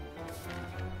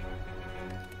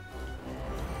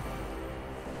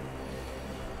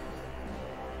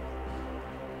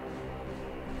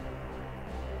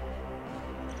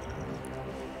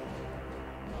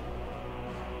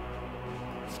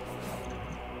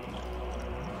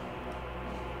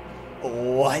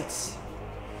 What?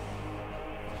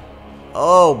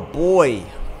 Oh boy.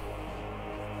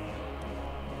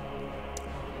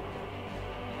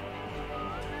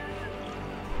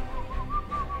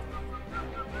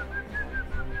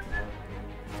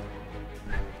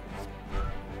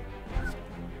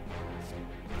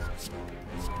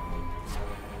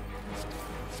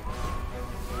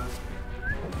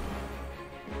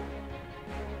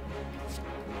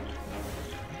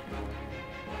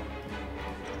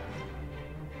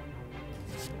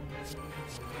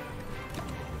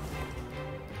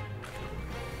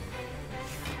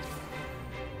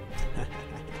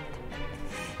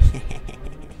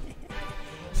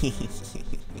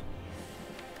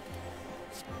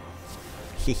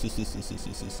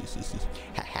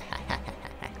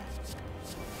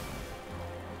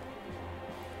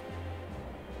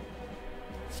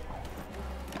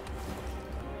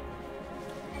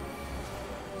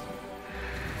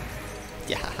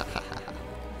 Yeah.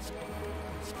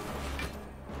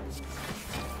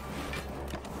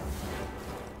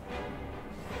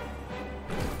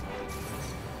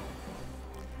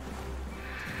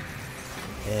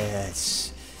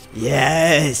 Yes.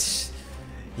 Yes.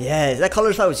 Yes. That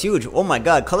color slot was huge. Oh my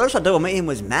god. Color slot double mayhem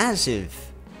was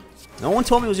massive. No one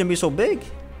told me it was going to be so big.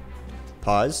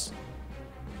 Pause.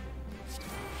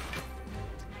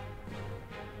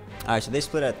 Alright, so they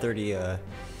split at 37.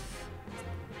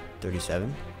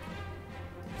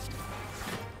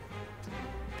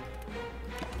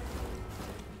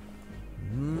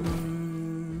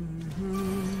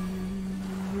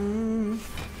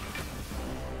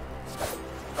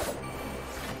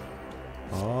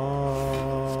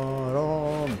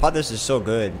 This is so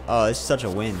good. Oh, this is such a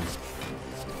win.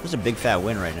 This is a big fat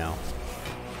win right now.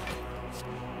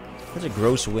 That's a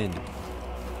gross win.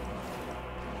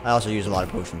 I also use a lot of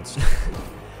potions.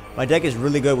 My deck is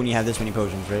really good when you have this many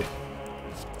potions, right?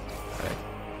 Alright.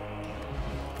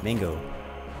 Mango.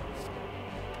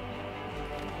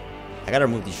 I gotta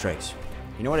remove these strikes.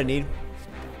 You know what I need?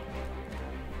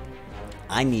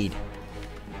 I need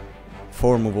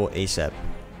 4 removal ASAP.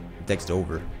 Deck's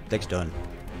over. Deck's done.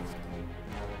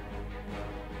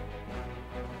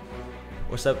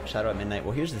 What's up, Shadow at Midnight?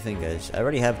 Well, here's the thing, guys. I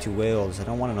already have 2 whales. I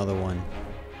don't want another one.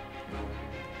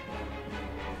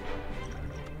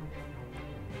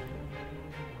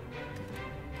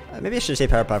 Maybe I should say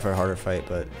Power Pot for a harder fight,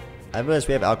 but I realize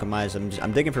we have Alchemized.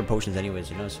 I'm digging for potions anyways,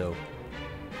 you know, so.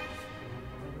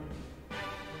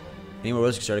 Anywhere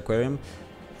else can start Aquarium?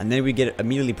 And then we get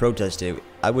immediately protested.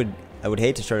 I would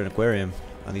hate to start an Aquarium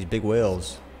on these big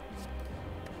whales.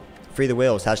 Free the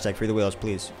whales. Hashtag free the whales,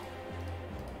 please.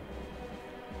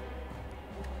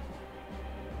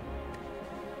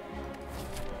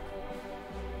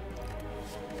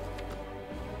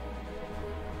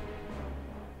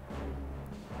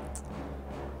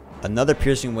 Another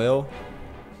piercing whale.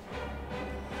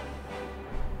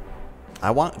 I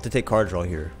want to take card draw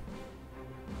here.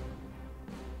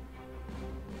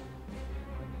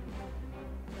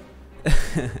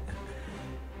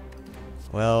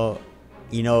 Well,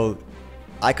 you know,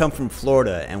 I come from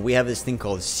Florida and we have this thing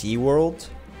called SeaWorld,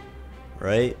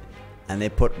 right? And they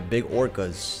put big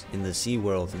orcas in the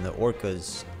SeaWorld and the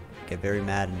orcas get very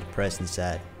mad and depressed and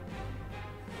sad.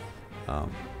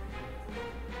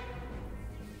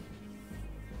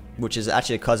 Which is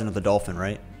actually a cousin of the dolphin,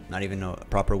 right? Not even a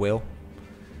proper whale.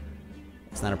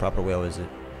 It's not a proper whale, is it?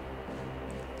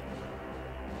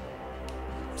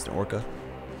 It's an orca.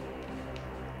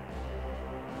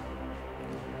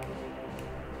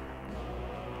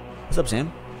 What's up,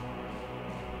 Sam?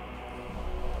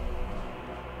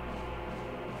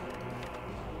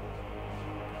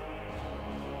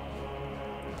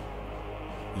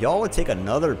 Y'all would take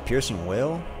another piercing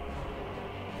whale?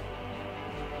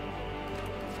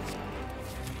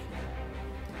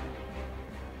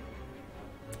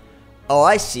 Oh,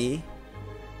 I see.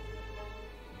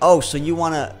 Oh, so you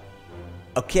wanna...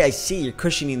 Okay, I see. You're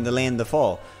cushioning the land to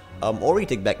fall. Or we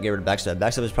can get rid of backstab.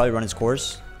 Backstab has probably run its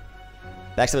course.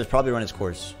 Backstab has probably run its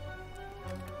course.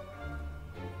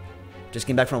 Just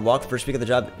came back from a walk. First week of the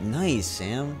job. Nice,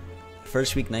 Sam.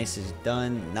 First week, nice is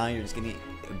done. Now you're just getting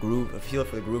a groove, a feel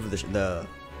for the groove of the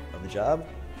job.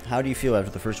 How do you feel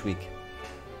after the first week?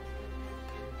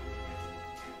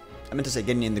 I meant to say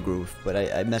getting in the groove, but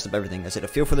I messed up everything. I said a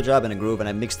feel for the job and a groove, and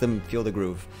I mixed them. Feel the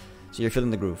groove. So you're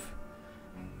feeling the groove.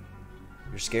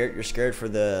 You're scared. You're scared for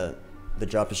the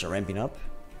job to start ramping up.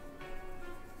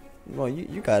 Well,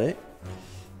 you got it.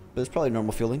 But it's probably a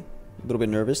normal feeling. A little bit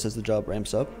nervous as the job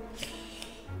ramps up.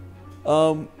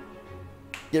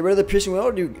 Get rid of the piercing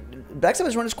whale. Backstab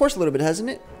has run its course a little bit, hasn't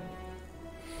it?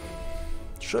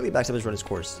 Surely Backstab has run its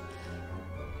course.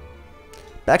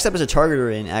 Backstab is a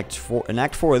targeter in Act 4. In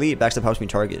Act 4 Elite, Backstab helps me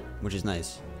target, which is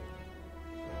nice.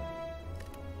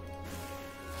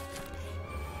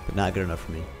 But not good enough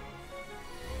for me.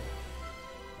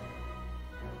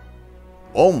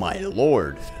 Oh my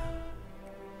lord.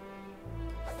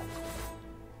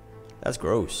 That's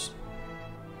gross.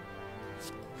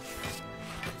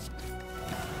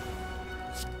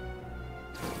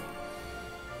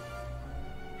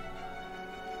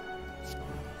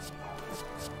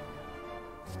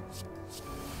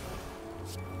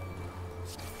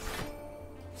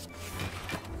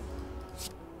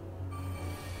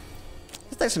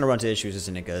 This deck's gonna run into issues,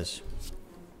 isn't it, guys?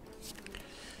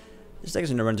 This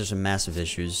deck's gonna run into some massive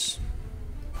issues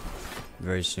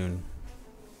very soon.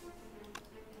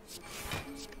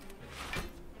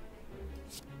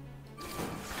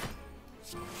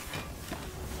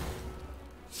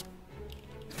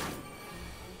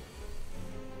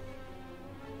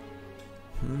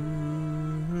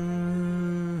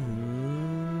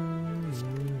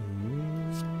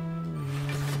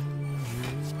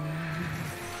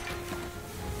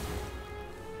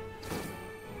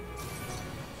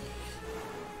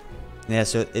 Yeah,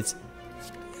 so it's...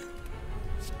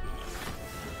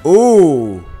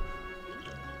 Ooh!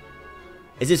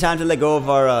 Is it time to let go of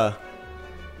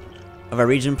our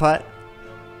region pot?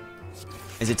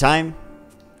 Is it time?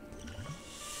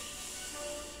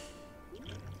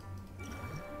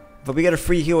 But we got a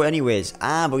free heal anyways.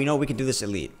 But we know we can do this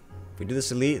elite. If we do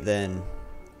this elite, then...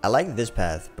 I like this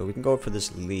path, but we can go for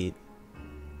this elite.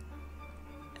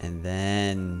 And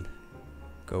then...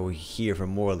 go here for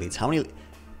more elites. How many...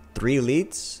 3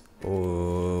 elites?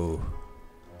 Oh.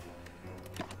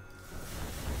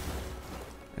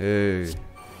 Ooh.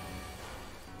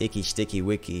 Icky sticky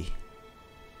wicky.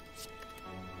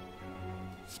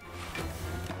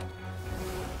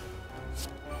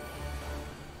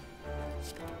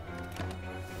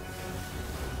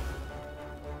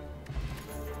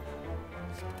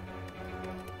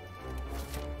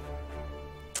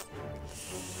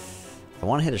 I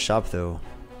want to hit a shop though.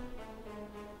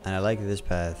 And I like this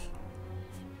path.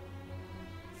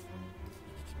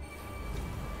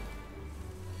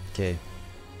 Okay.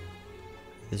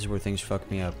 This is where things fuck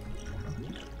me up.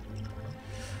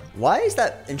 Why is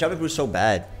that enchantment boost so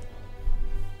bad?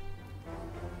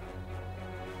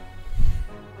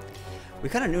 We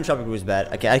kind of knew enchantment boost was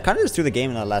bad. Okay, I kind of just threw the game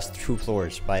in the last 2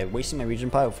 floors by wasting my region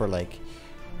pile for like...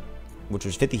 which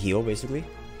was 50 heal, basically.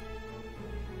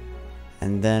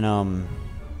 And then,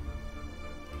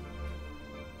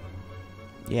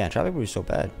 yeah, traffic was so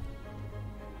bad.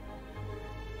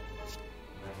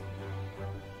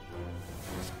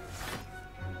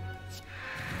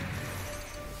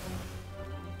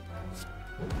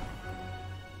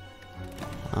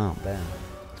 Oh, bad.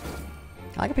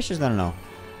 I get pictures, I don't know.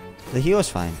 The heal is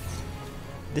fine.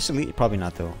 This elite, probably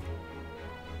not though.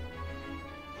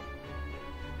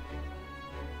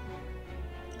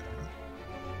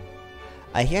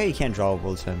 I hear you can't draw a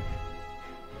world sim.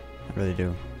 I really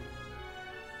do.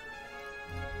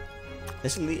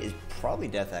 This elite is probably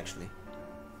death, actually.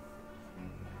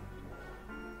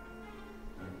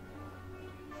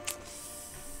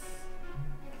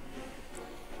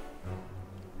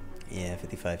 Yeah,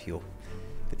 55 heal.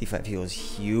 55 heal is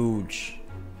huge.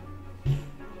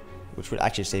 Which would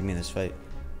actually save me in this fight.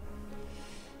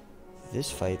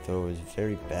 This fight, though, is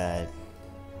very bad.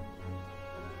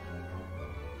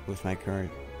 With my current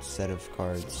set of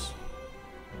cards.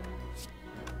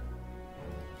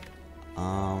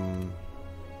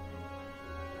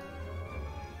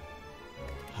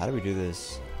 How do we do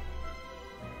this?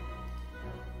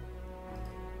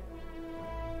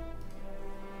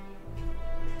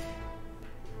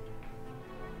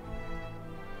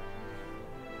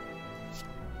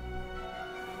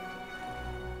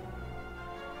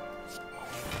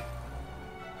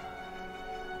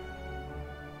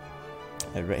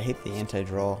 I hate the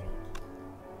anti-draw.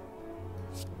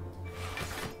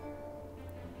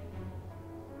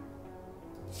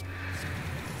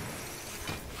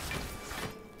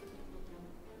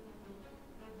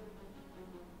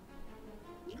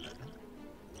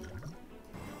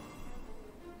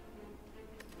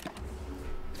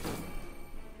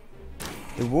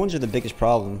 The wounds are the biggest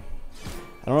problem.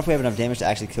 I don't know if we have enough damage to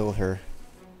actually kill her.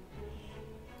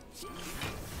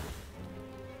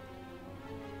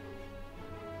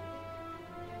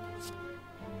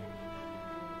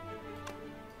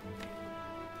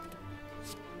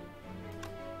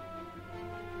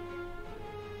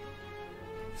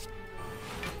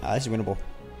 Ah, this is winnable.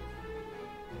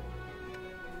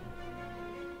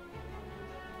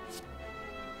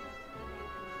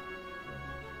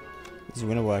 This is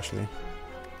winnable, actually.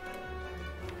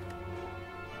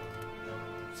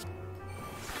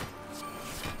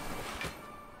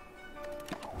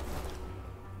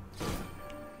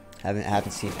 I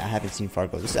haven't seen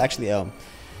Fargo. This is actually this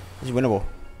is winnable.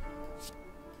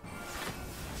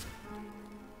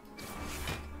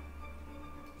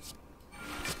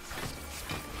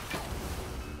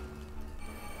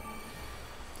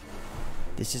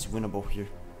 This is winnable here.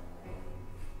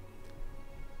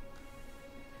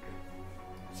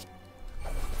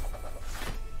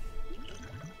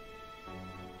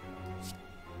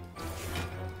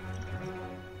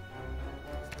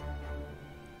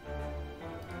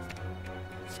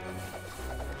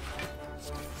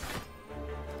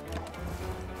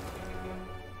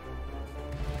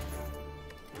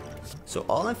 So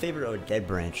all in favor of a dead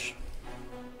branch.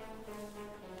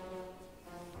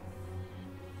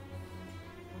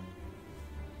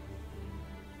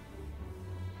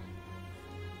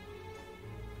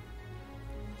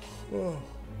 Oh.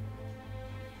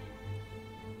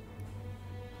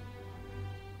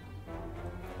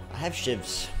 I have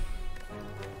shivs.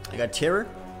 I got Terror,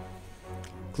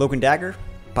 Cloak and Dagger,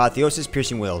 Apotheosis,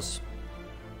 Piercing Whales.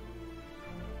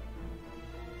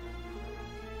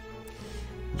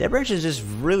 Dead Branch is just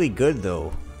really good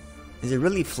though. Is it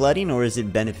really flooding or is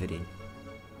it benefiting?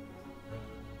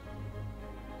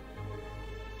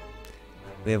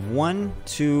 We have 1,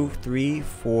 2, 3,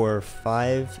 4,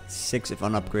 5, 6 if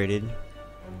unupgraded,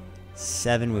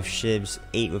 7 with shivs,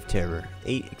 8 with terror,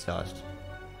 8 exhaust.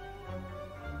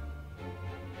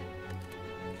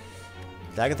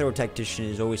 Dagger Thrower Tactician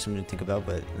is always something to think about,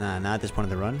 but nah, not at this point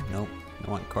of the run. Nope. I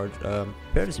want cards.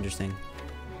 Paired is interesting.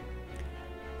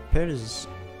 Paired is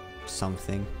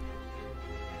something.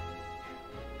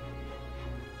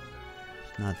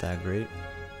 Not that great.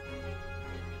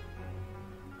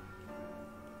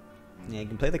 Yeah, you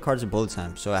can play the cards at bullet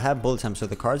time. So I have bullet time, so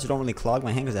the cards don't really clog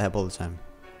my hand because I have bullet time.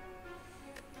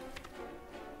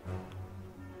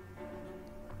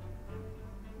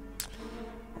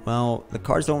 Well, the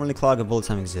cards don't really clog if bullet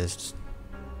time exists.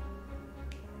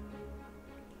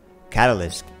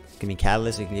 Catalyst. Give me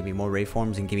Catalyst, it can give me more Ray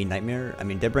forms and give me Nightmare. I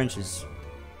mean, Dead Branch is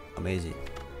amazing.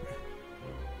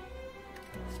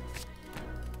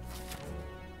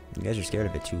 You guys are scared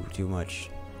of it too much.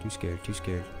 Too scared.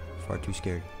 Far too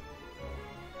scared.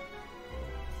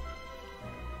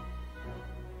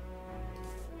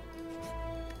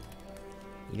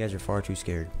 You guys are far too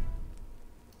scared.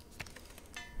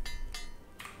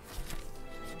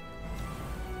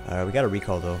 Alright, we got a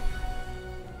recall though.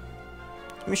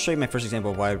 Let me show you my first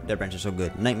example of why Dead Branch is so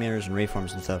good. Nightmares and Ray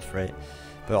forms and stuff, right?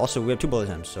 But also we have 2 bullet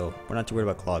times, so we're not too worried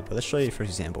about clog. But let's show you the first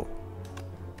example.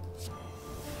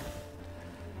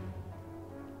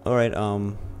 Alright,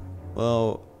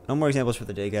 well, no more examples for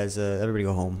the day, guys. Everybody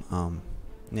go home.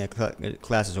 Yeah,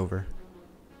 class is over.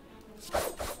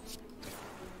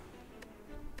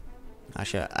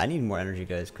 Actually, I need more energy,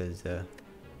 guys, because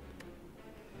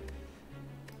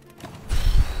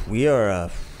we are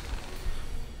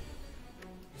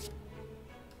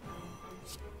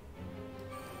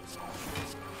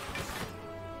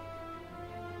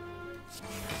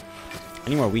I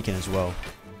need more weekend as well.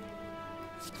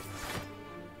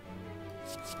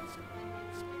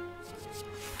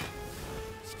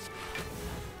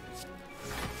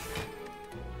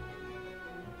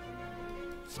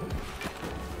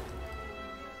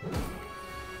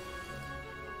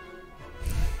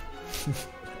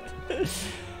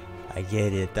 I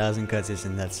get it. 1,000 cuts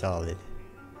isn't that solid.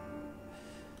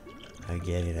 I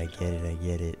get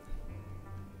it.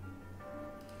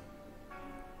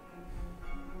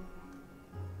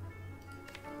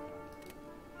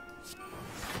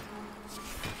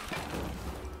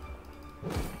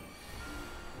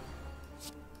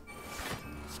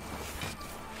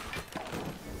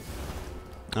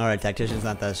 Alright, Tactician's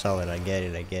not that solid. I get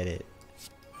it.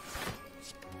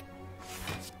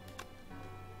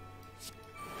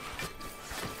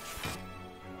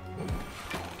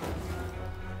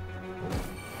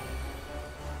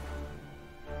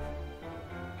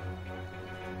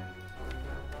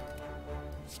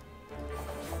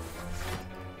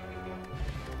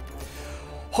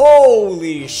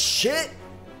 Holy shit!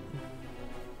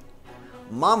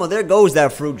 Mama, there goes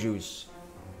that fruit juice.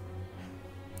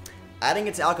 I didn't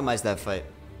get to alchemize that fight.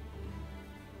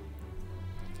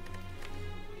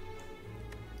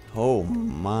 Oh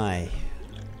my.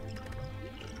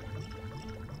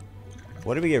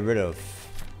 What did we get rid of?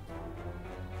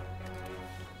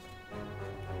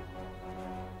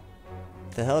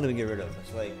 What the hell did we get rid of?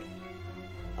 It's like,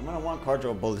 I'm gonna want card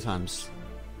draw bullet times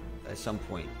at some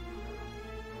point.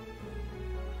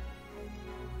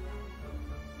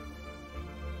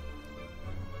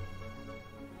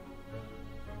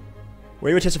 Where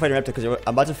you would chance to fight a Repto? Because I'm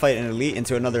about to fight an elite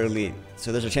into another elite,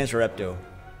 so there's a chance for Repto.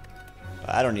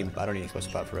 I don't need explosive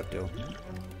spot for Repto.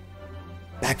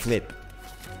 Backflip.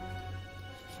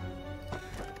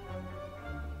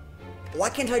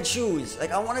 Why can't I choose? Like,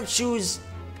 I want to choose.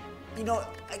 You know,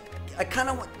 I kind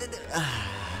of want.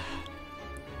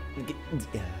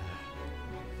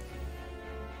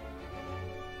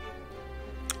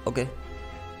 Okay,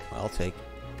 well, I'll take.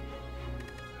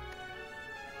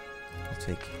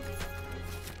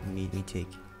 Need me take.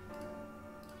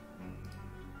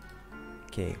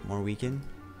 Okay, more weaken.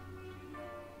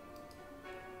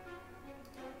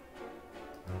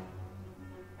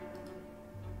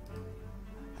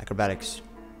 Acrobatics.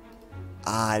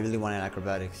 Ah, I really wanted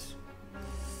acrobatics.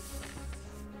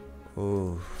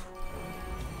 Ooh.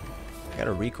 I got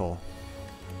a recall.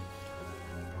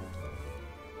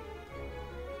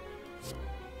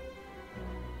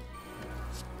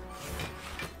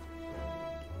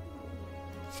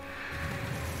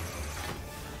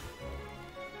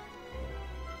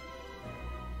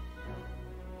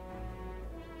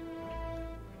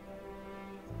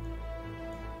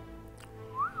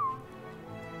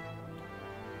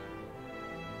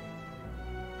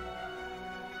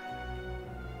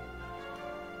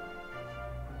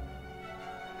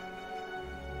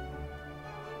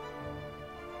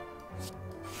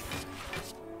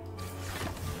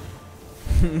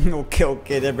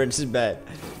 Okay, that branch is bad.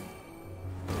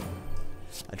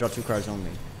 I draw 2 cards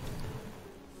only.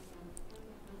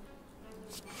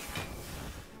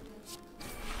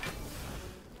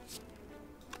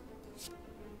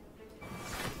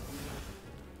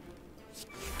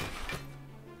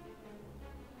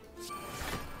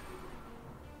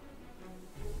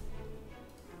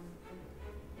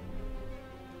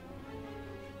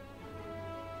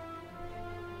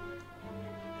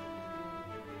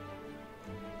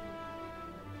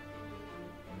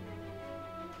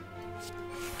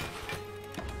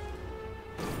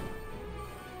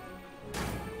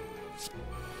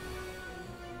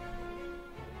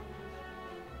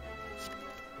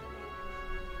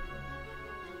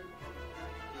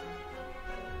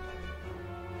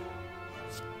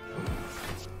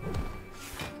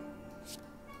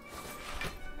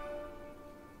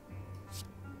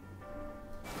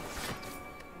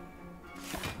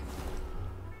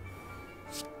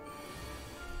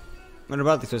 What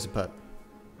about the twisted putt?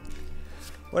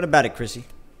 What about it, Chrissy?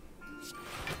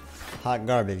 Hot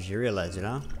garbage, you realize it,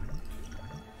 huh?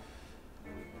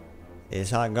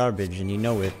 It's hot garbage and you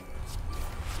know it.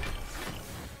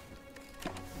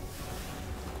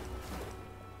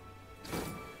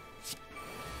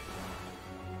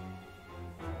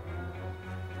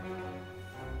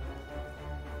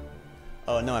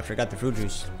 Oh no, I forgot the fruit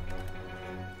juice.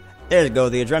 There you go,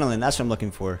 the adrenaline, that's what I'm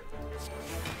looking for.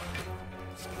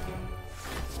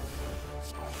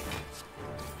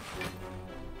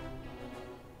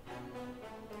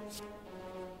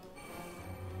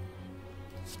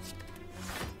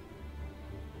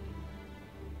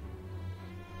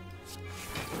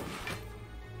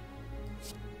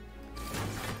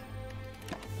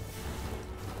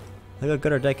 Look how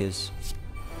good our deck is.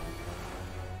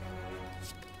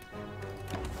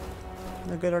 Look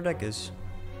how good our deck is.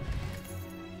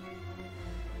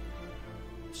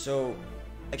 So,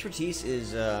 expertise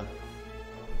is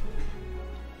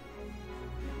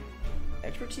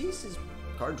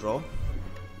card draw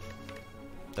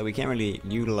that we can't really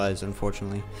utilize,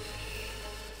 unfortunately.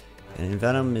 And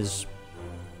Venom is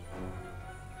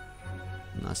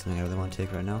not something I really want to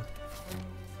take right now.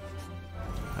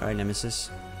 All right, Nemesis.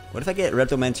 What if I get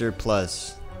Reptomancer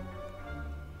plus?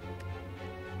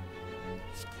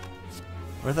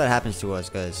 What if that happens to us,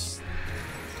 guys?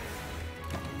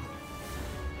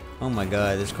 Oh my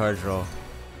god, this card draw.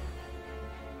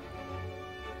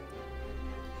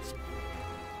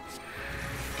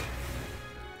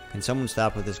 Can someone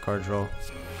stop with this card draw?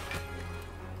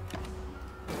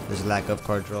 This lack of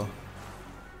card draw.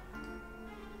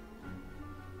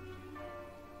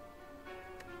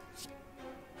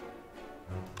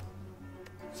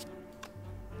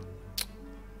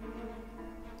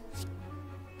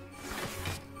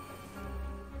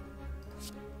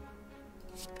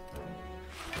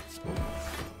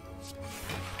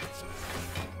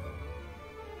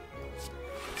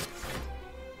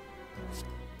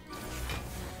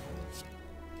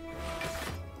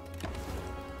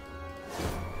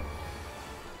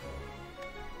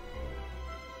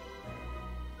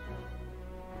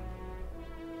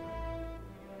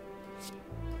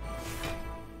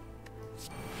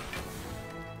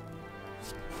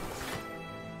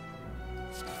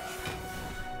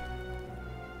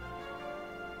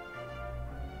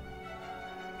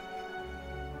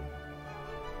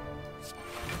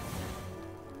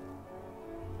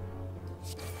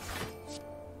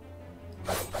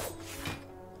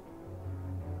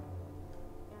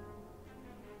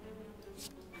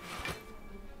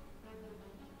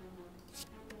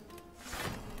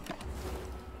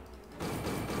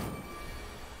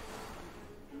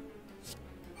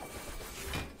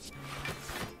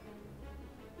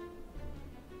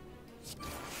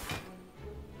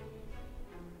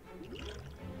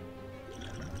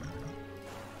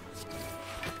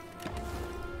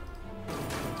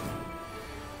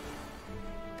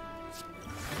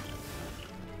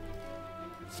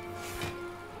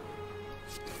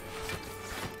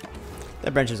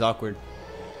 That branch is awkward.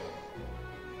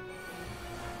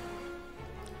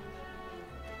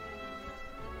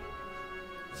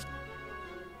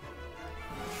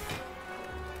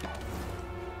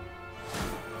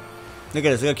 Look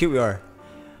at us, look how cute we are.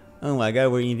 Oh my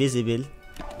god, we're invisible.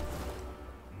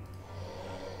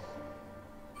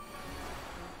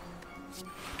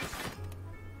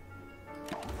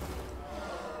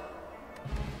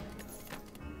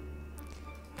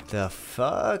 The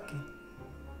fuck?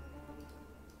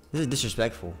 This is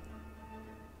disrespectful.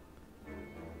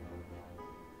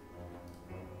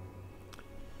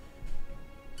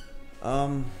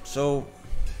 So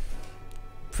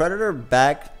Predator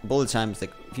back bullet time.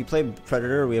 Like if you play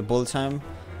Predator, we have bullet time.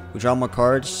 We draw more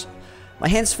cards. My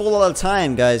hand's full all the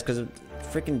time, guys, because of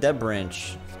freaking Dead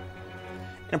Branch.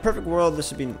 In a perfect world,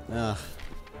 this would be. All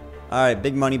right,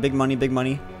 big money, big money, big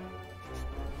money.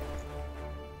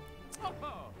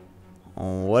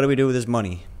 What do we do with this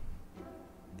money?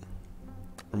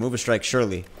 Remove a strike,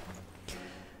 surely.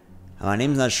 My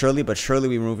name's not Shirley, but surely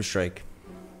we remove a strike.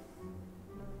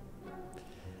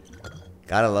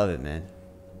 Gotta love it, man.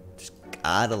 Just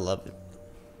gotta love it.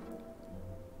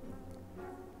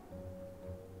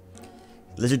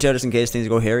 Lizard tail just in case things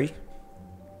go hairy.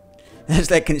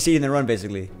 That's like conceding the run,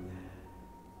 basically.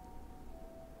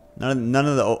 None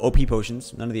of the OP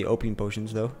potions. None of the OP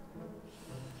potions, though.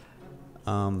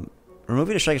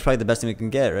 Removing a strike is probably the best thing we can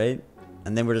get, right?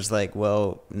 And then we're just like,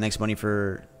 well, next money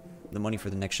for the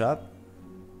next shop.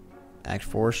 Act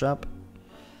 4 shop.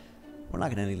 We're not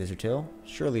gonna any lizard tail.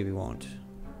 Surely we won't.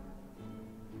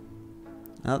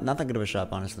 Not that good of a shop,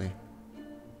 honestly.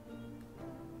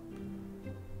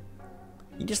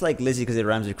 You just like Lizzie because it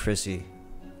rhymes with Chrissy.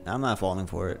 I'm not falling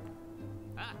for it.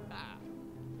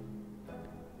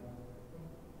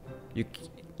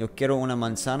 Yo quiero una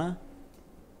manzana.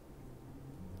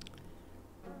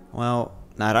 Well,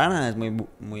 naranja es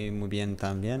muy bien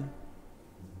también.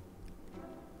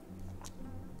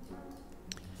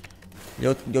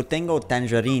 Yo tengo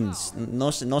tangerines. No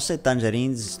sé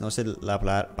tangerines, no sé la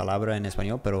palabra en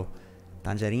español, pero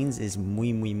tangerines es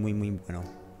muy bueno.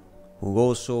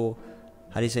 Jugoso.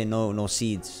 How do you say no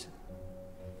seeds?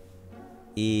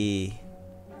 Y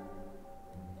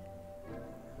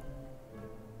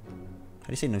how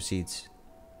do you say no seeds?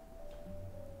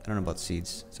 I don't know about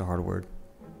seeds. It's a hard word.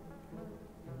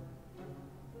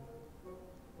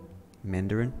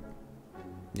 Mandarin?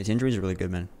 Its injuries are really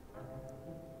good, man.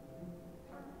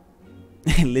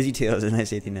 Lizzie Tail is a nice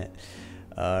safety net.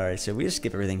 Alright, so we just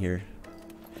skip everything here.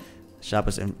 Shop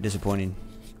was disappointing.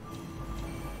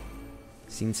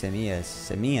 Sin semillas.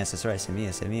 Semillas, that's right.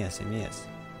 Semillas.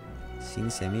 Sin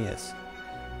semillas.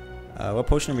 What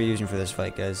potion are we using for this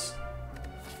fight, guys?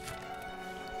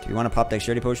 Do we want to pop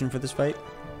dexterity potion for this fight?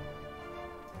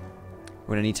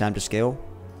 We're gonna need time to scale.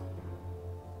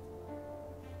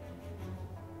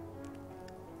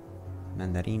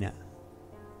 Mandarina.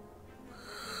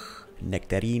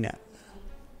 Nectarina.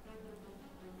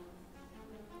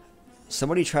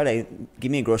 Somebody try to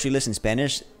give me a grocery list in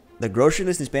Spanish. The grocery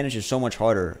list in Spanish is so much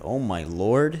harder. Oh my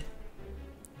lord.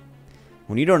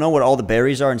 When you don't know what all the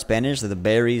berries are in Spanish, the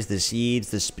berries, the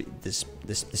seeds, the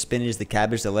spinach, the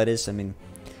cabbage, the lettuce. I mean,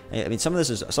 some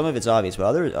of it's obvious, but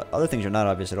other things are not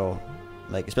obvious at all.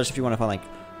 Like especially if you want to find like,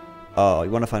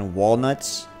 you want to find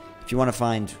walnuts. If you want to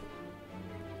find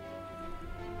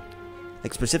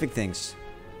like specific things,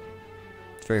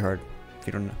 it's very hard if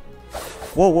you don't know.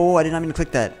 Whoa! I did not mean to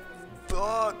click that.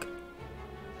 Fuck.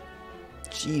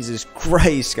 Jesus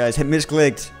Christ, guys, I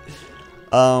misclicked.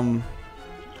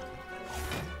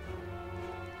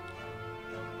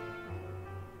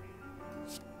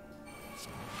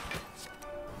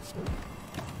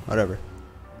 Whatever.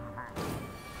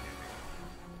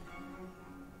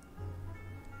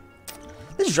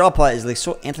 This draw plot is like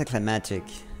so anticlimactic.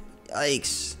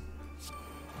 Yikes.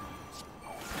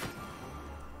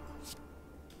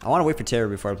 I want to wait for terror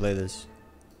before I play this.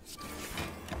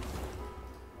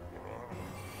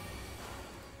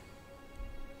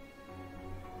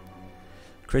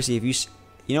 Chrissy, if you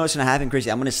know what's gonna happen, Chrissy,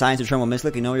 I'm gonna sign to Tremble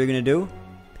Mislick. You know what you're gonna do?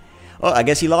 Oh, I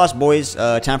guess he lost, boys.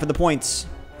 Time for the points.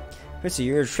 Chrissy,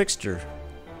 you're a trickster.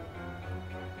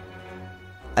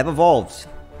 I've evolved.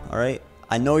 All right.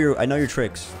 I know your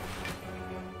tricks.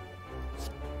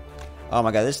 Oh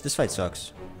my god, this fight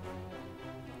sucks.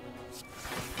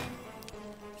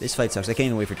 This fight sucks. I can't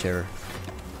even wait for terror.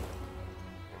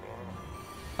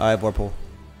 Alright, Vorpal.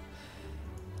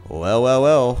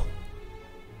 Well.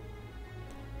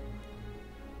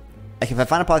 Like, if I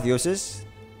find Apotheosis...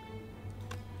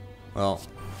 Well...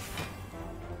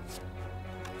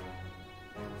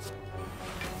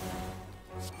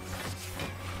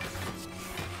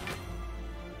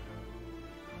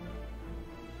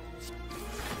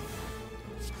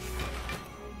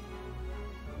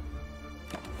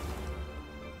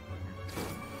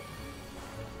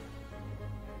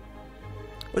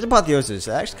 What's Apotheosis?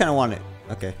 I actually kind of want it.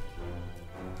 Okay.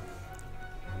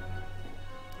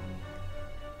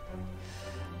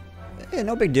 Yeah,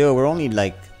 no big deal. We're only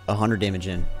like 100 damage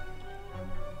in.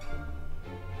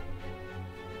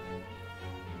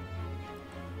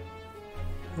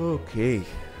 Okay.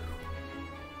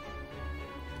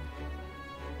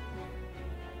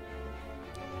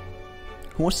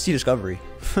 Who wants to see Discovery?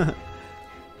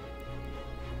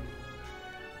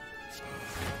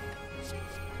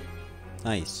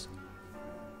 Nice.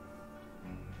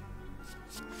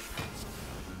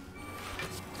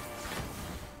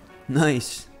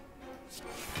 Nice.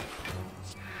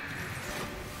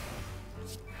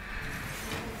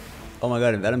 Oh my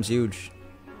god, Venom's huge.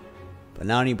 But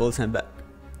now I need Bullet's Hand back.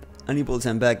 I need Bullet's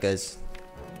Hand back, guys.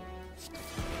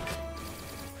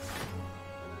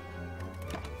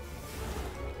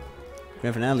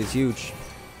 Grand Finale's huge.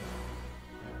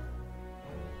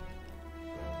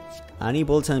 I need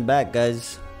Bullet's Hand back,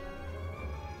 guys.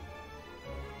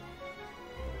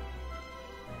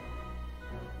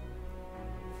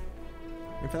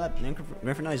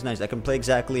 Grand Finale is nice. I can play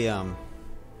exactly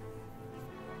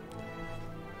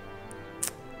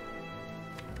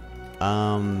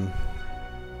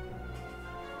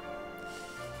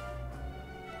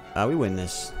we win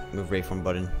this with Rayform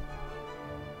button.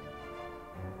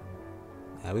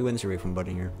 We win this with Rayform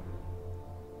button here.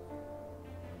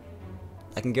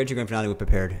 I can guarantee Grand Finale with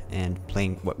prepared and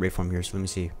playing what Rayform here, so let me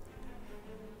see.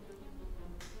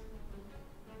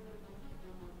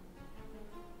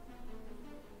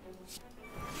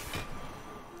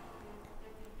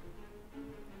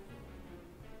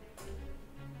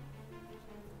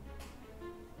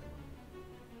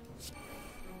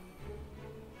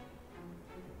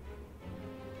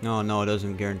 No, it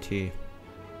doesn't guarantee.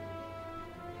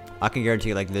 I can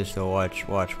guarantee it like this though. Watch.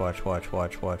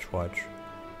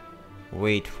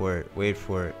 Wait for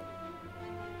it.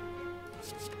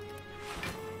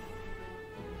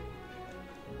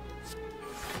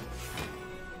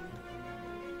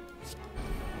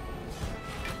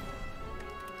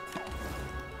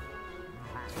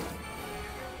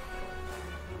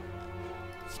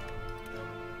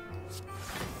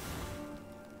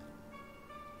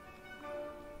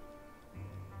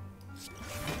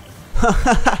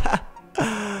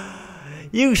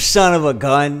 You son of a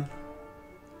gun.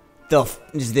 The f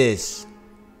is this?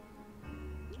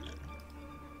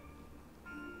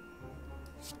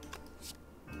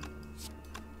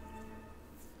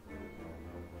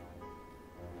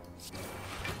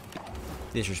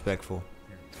 Disrespectful.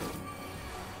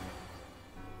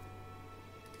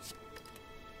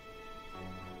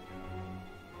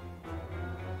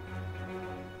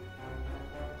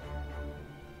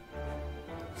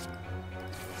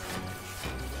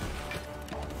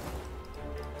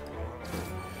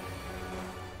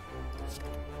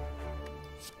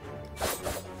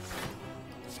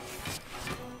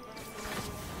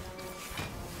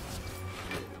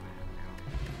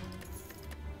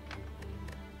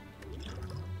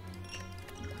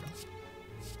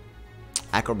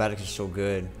 Acrobatics is so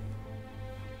good.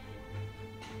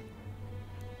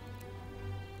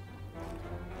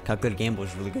 Calculated Gamble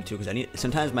is really good too, because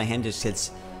sometimes my hand just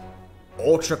hits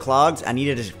ultra clogged. I need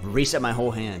to just reset my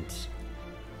whole hand.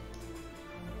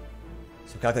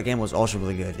 So Calculated Gamble is also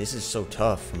really good. This is so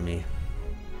tough for me.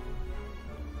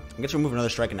 I get to remove another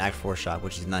strike and Act 4 shot,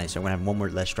 which is nice. I'm gonna have one more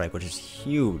less strike, which is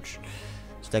huge.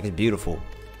 This deck is beautiful.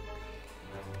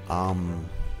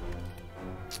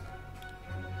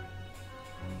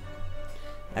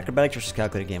 Acrobatics versus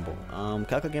Calculated Gamble.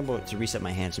 Calculated Gamble to reset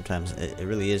my hand sometimes. It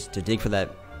really is to dig for that.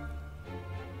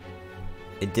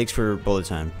 It digs for bullet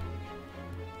time.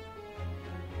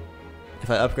 If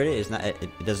I upgrade it, it's not.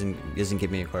 It doesn't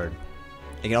give me a card.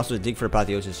 I can also dig for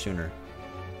Apotheosis sooner.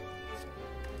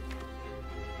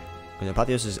 And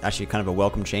Apotheosis is actually kind of a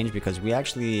welcome change because we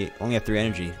actually only have 3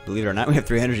 energy. Believe it or not, we have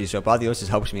 3 energy, so Apotheosis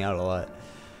helps me out a lot.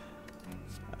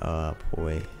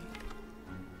 Boy.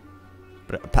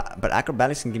 But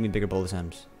Acrobatics can give me bigger bullet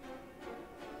hems.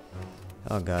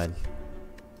 Oh god.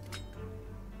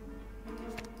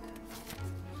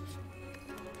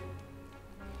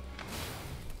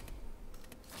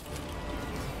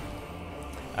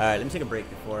 Alright, let me take a break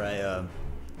before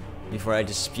I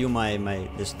just spew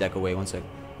this deck away. One sec.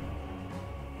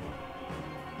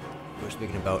 We're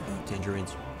speaking about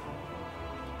tangerines.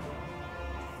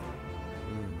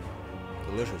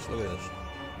 Delicious, look at this.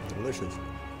 Delicious.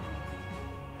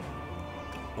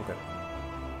 Okay.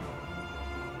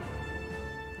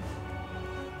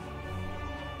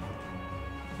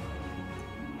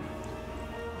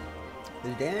 The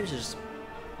damage is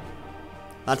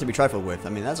not to be trifled with. I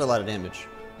mean, that's a lot of damage.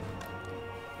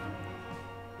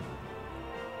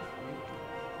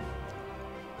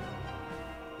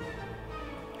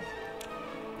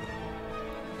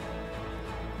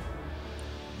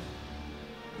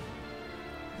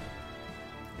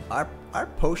 Our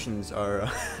potions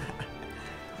are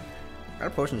our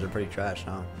potions are pretty trash,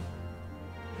 huh?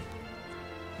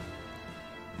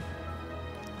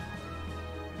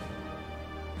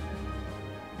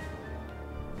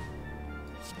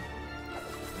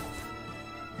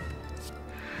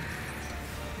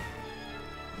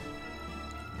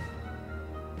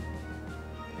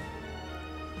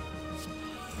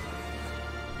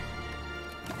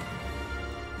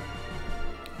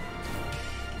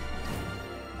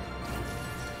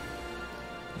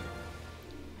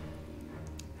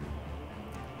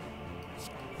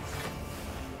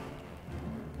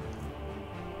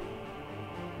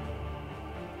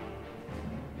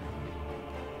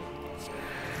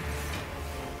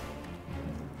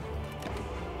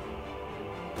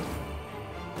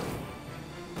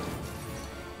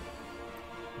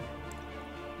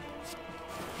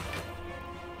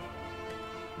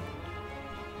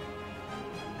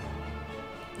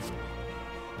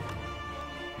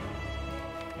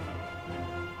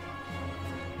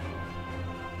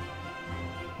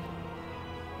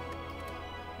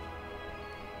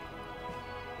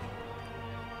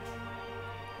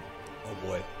 Oh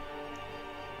boy.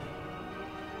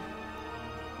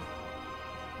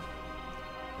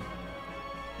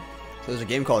 So there's a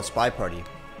game called Spy Party,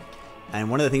 and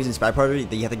one of the things in Spy Party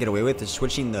that you have to get away with is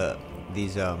switching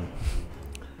these right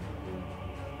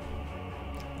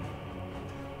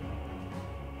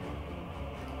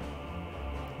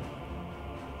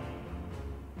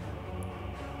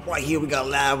here we got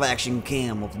live action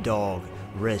cam of the dog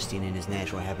resting in his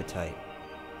natural habitat.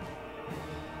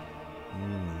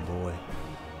 Boy.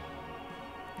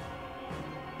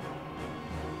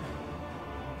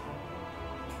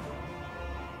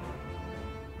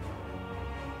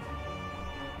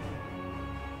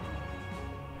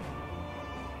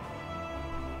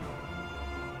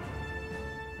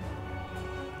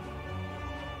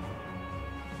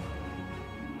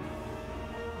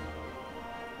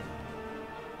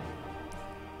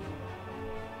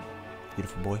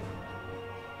 Beautiful boy.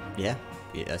 Yeah,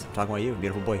 yes, I'm talking about you,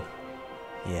 beautiful boy.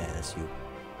 Yeah, that's you.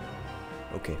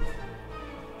 Okay.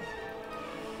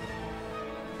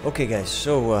 Okay, guys.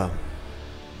 So,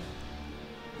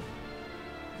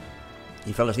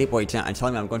 you fell asleep while you're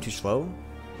telling me I'm going too slow?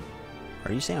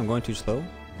 Are you saying I'm going too slow?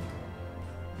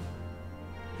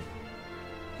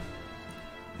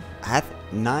 I have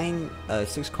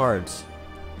 6 cards.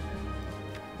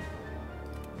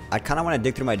 I kind of want to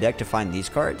dig through my deck to find these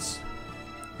cards,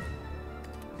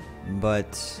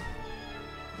 but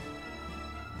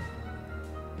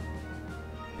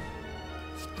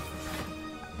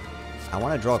I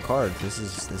want to draw cards. This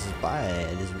is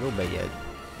bad. It is real bad yet.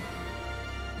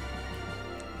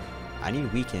 I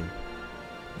need weaken.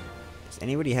 Does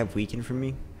anybody have weaken for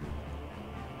me?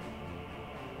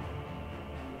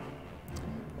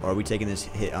 Or are we taking this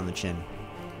hit on the chin?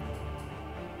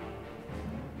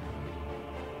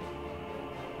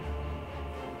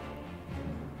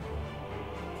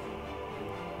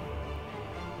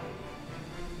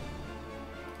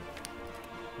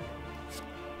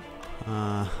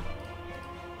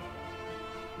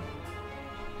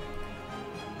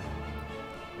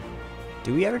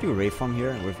 Do we ever do Ray Form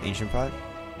here with Ancient Pot?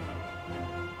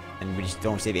 And we just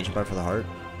don't save Ancient Pot for the heart?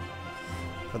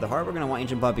 For the heart, we're going to want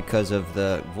Ancient Pot because of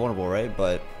the vulnerable, right?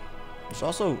 But there's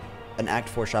also an Act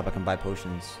 4 shop I can buy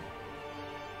potions.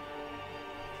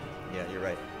 Yeah, you're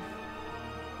right.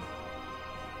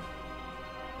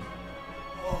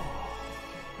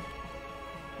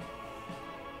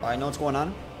 Oh, I know what's going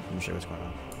on. Let me show you what's going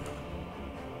on.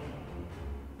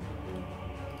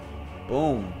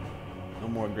 Boom. No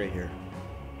more gray here.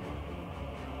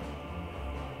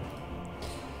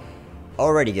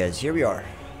 Alrighty, guys. Here we are.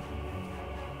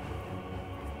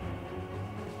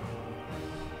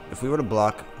 If we were to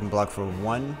block, and block for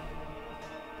 1,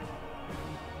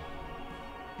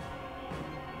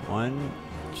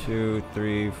 2,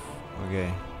 3.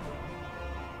 Okay.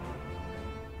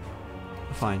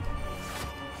 Fine.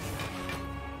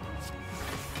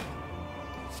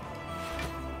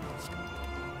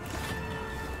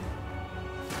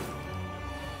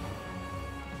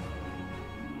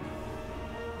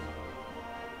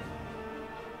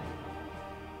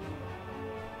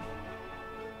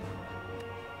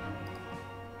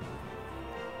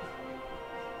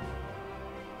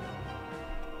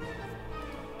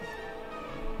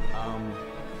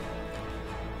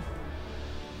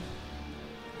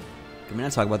 Can we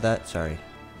not talk about that? Sorry.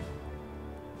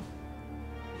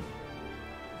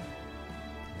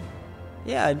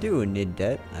 Yeah, I do need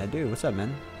debt. I do. What's up,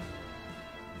 man?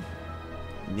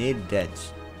 Need debt.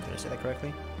 Did I say that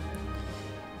correctly?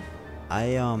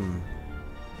 I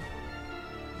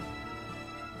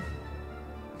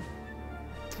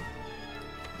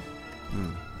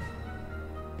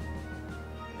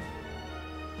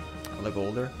look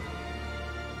older.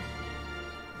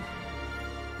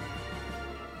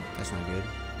 That's not good.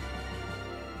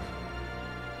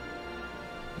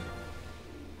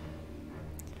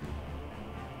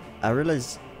 I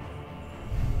realize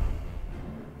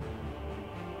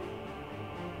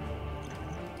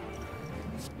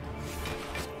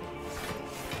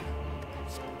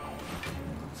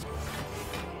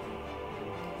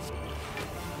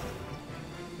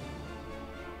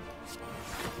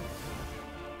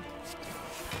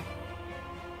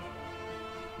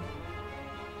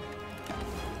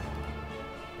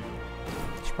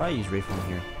I should probably use Rayform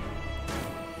here.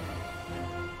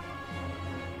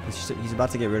 He's about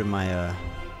to get rid of my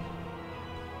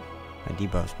my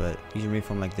debuffs, but using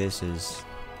Rayform like this is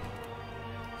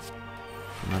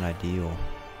not ideal.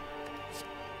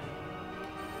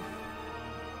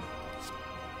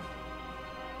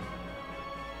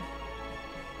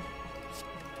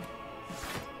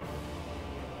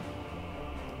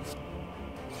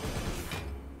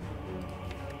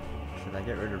 Should I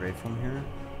get rid of Rayform here?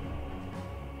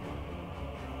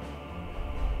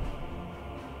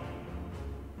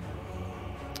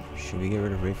 Should we get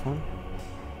rid of Rayform?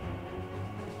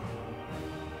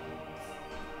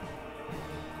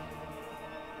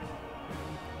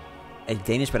 It's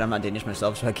Danish, but I'm not Danish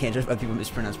myself, so I can't judge by people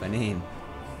mispronounce my name.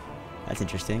 That's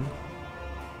interesting.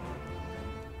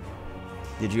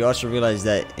 Did you also realize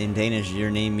that in Danish your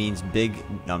name means big?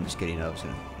 No, I'm just kidding. That was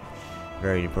a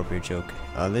very inappropriate joke.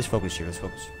 Let's focus here. Let's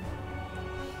focus.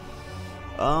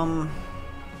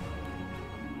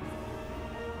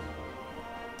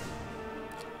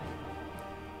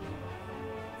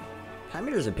 High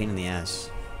meter is a pain in the ass.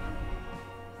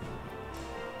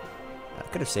 I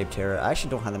could have saved Terra. I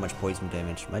actually don't have that much poison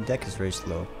damage. My deck is very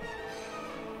slow.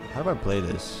 How do I play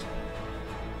this?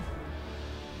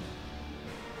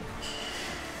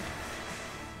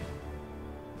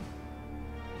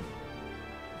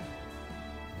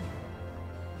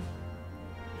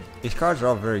 These cards are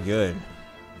all very good.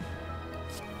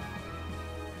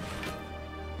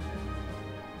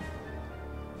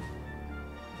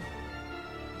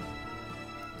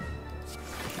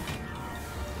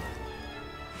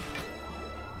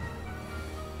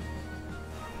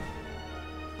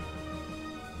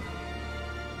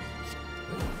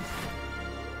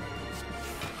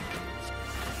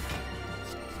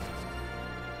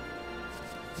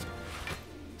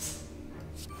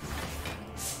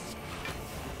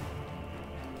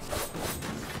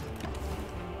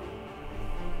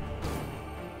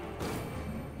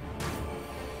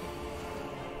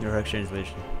 Direct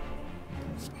translation.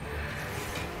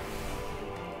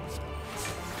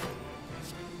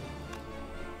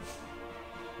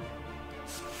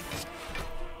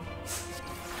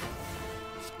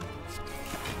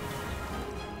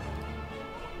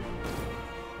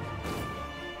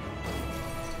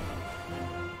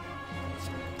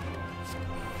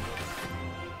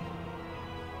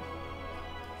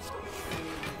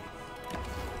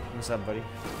 What's up, buddy?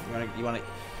 You wanna?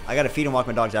 I gotta feed and walk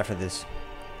my dogs after this.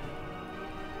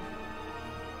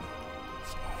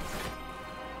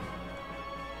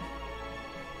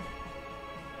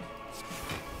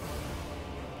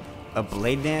 A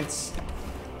blade dance?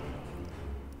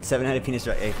 7-headed penis.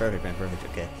 Hey, perfect, man. Perfect.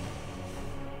 Okay.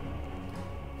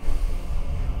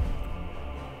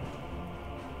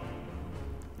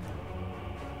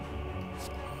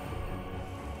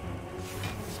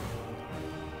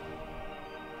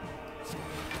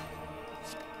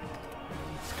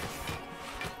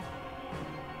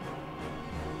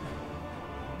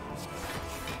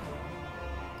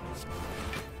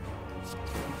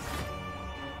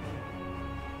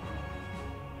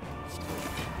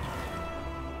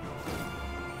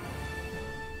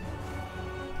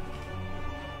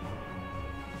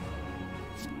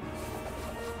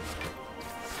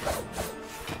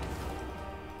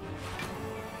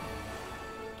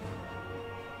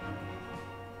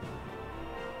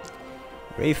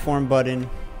 Waveform button.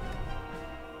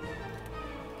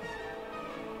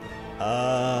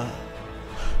 I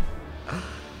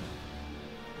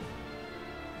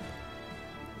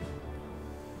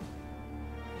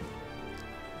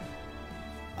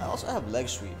also have leg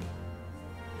sweep.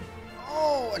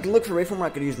 Oh, I can look for waveform where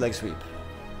I could use leg sweep.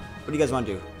 What do you guys want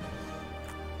to do?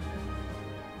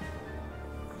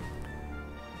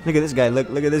 Look at this guy. Look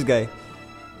at this guy.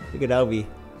 Look at Alvi.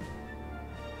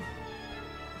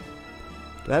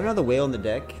 Do I have another whale in the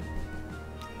deck?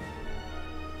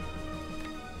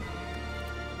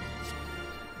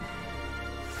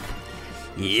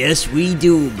 Yes, we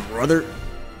do, brother.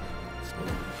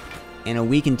 And a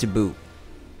weekend to boot.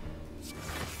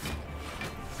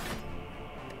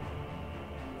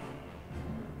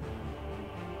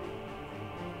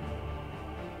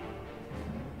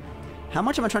 How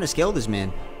much am I trying to scale this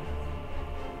man?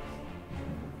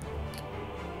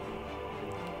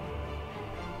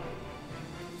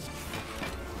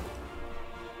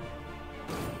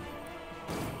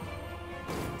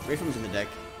 Waveform's in the deck.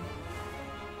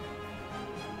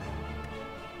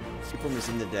 Waveform is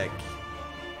in the deck.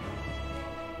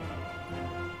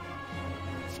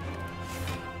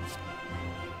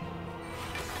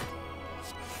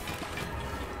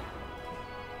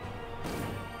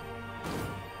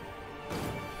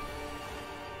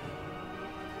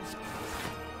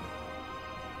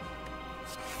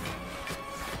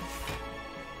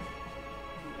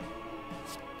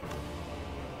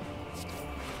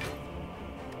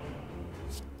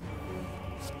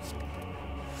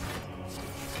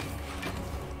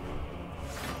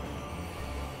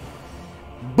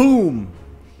 Boom!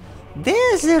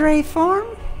 There's the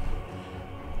waveform.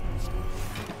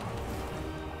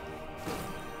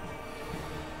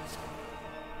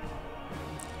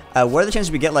 What are the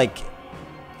chances we get like...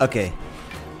 Okay.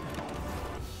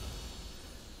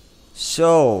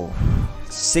 So...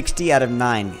 60 out of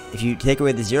 9. If you take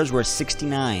away the zeros, we're at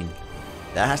 69.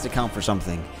 That has to count for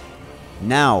something.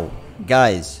 Now,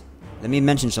 guys, let me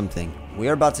mention something. We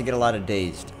are about to get a lot of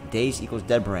dazed. Dazed equals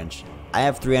dead branch. I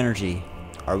have 3 energy.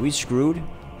 Are we screwed?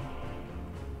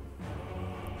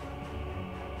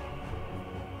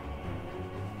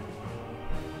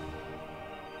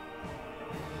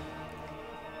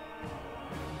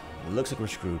 It looks like we're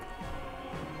screwed.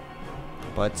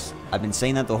 But I've been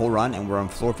saying that the whole run, and we're on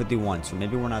floor 51, so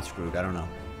maybe we're not screwed. I don't know.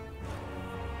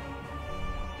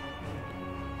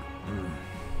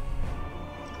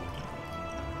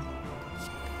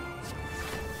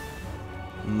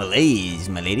 Malaise,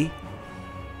 my lady.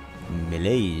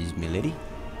 Malaise, my lady.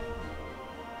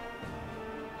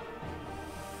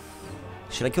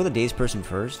 Should I kill the dazed person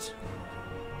first?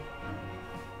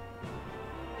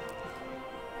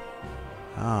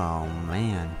 Oh,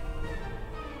 man.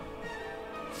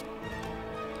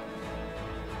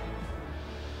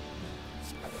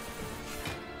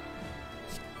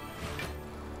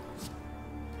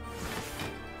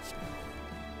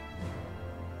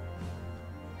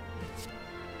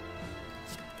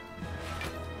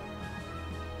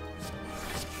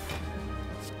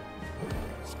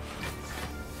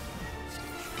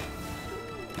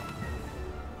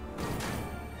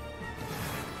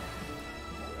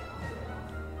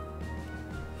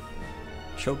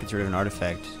 Choke gets rid of an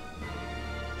artifact.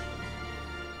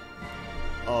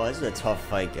 Oh, this is a tough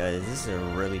fight, guys. This is a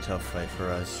really tough fight for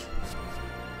us.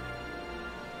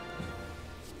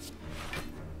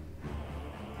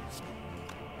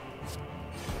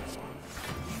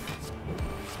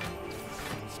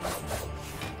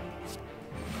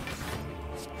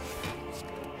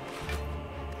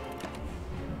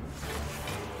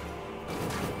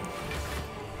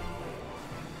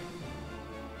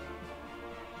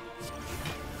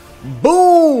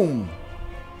 Boom!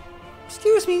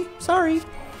 Excuse me, sorry.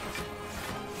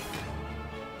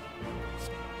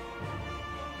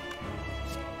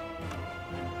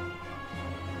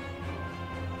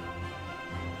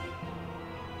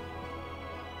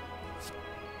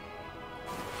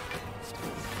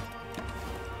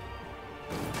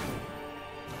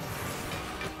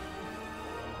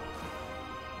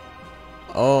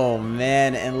 Oh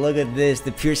man, and look at this.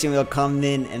 The piercing will come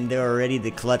in and they're ready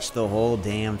to clutch the whole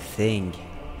damn thing.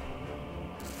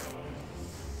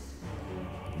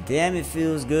 Damn, it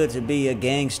feels good to be a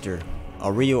gangster.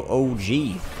 A real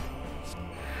OG.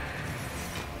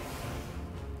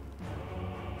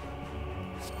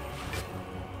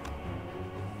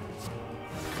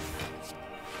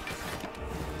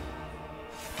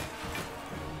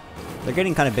 They're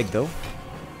getting kind of big though.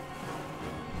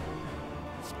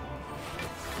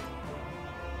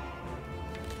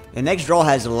 The next draw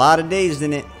has a lot of days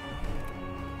in it.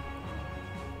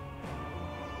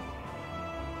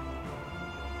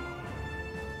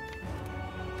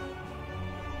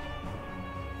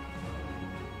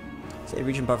 They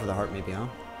reach and part for the heart, maybe, huh?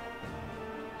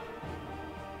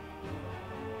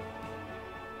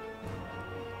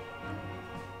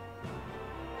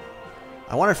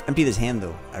 I want to empty this hand,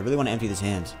 though. I really want to empty this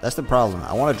hand. That's the problem.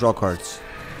 I want to draw cards.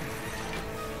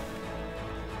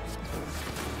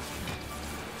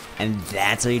 And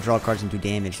that's how you draw cards and do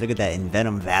damage. Look at that.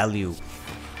 Envenom value.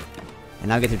 And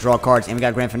now I get to draw cards. And we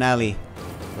got Grand Finale.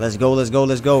 Let's go, let's go,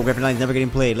 let's go. Grand Finale's never getting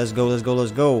played. Let's go, let's go,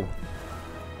 let's go.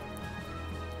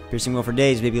 Piercing Will for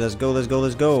days, baby. Let's go, let's go,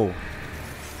 let's go.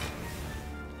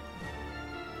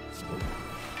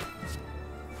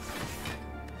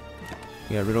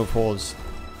 Yeah, Riddle of Holes.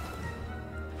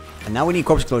 And now we need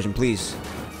Corpse Explosion, please.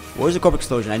 Where's the Corpse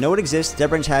Explosion? I know it exists. Dead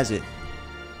Branch has it.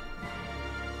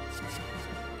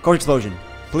 Corpse Explosion,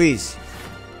 please.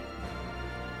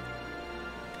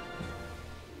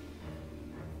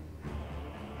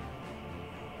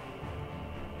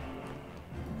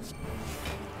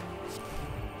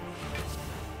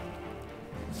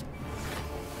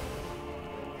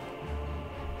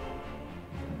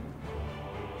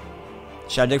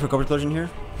 Should I dig for Corpse Explosion here?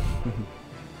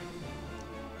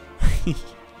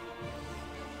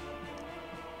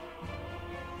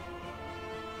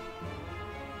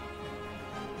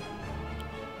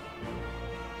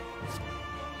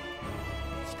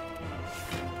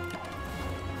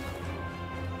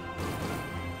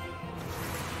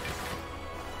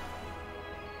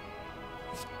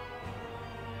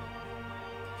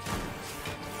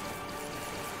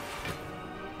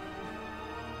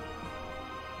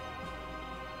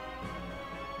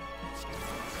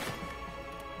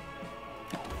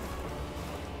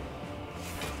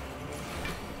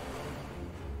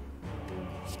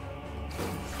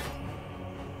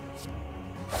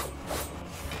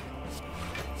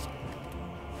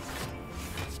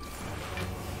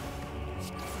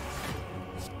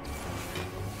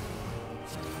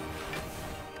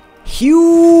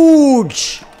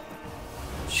 Huge!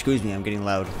 Excuse me, I'm getting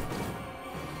loud.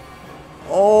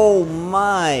 Oh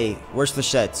my! Where's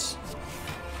Flechettes?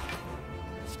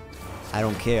 I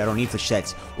don't care, I don't need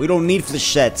Flechettes. We don't need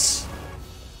Flechettes!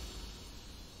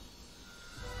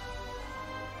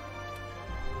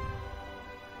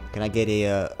 Can I get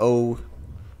a O?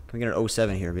 Can we get an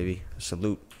 07 here, baby? A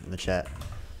salute in the chat.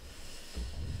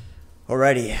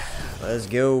 Alrighty, let's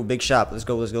go. Big shop. Let's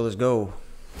go, let's go, let's go.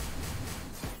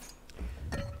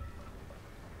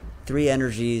 3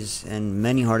 energies and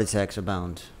many heart attacks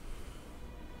abound.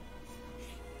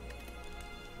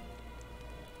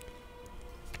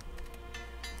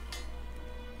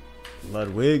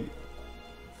 Ludwig.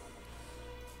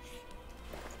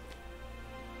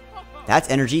 That's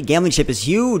energy. Gambling chip is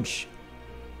huge.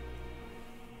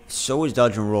 So is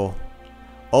dodge and roll.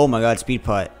 Oh my god, speed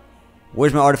pot.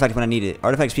 Where's my artifact when I need it?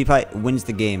 Artifact speed pot wins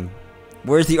the game.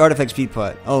 Where's the artifact speed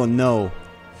pot? Oh no.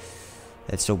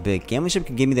 That's so big. Gambling ship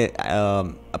can give me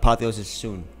the apotheosis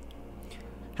soon.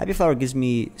 Happy Flower gives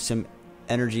me some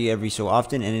energy every so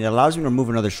often, and it allows me to remove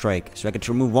another strike. So I get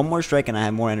to remove one more strike and I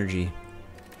have more energy.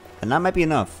 And that might be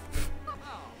enough.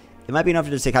 It might be enough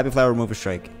to just take Happy Flower, remove a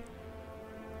strike.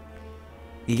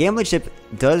 The gambling chip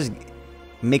does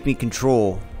make me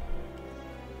control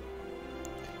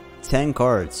 10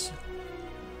 cards.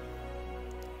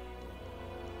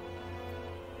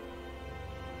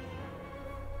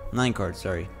 Nine cards,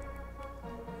 sorry.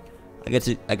 I get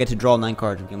to draw 9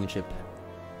 cards with gambling chip.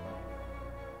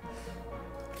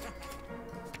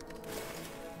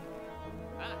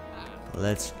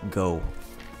 Let's go.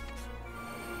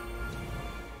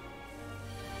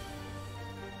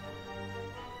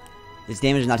 This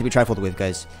damage is not to be trifled with,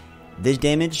 guys. This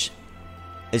damage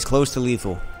is close to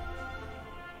lethal.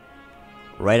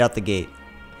 Right out the gate.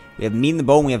 We have Meat in the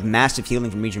Bow and we have massive healing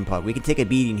from Region Pot. We can take a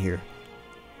beating here.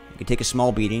 We can take a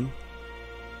small beating.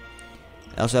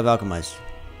 I also have Alchemize.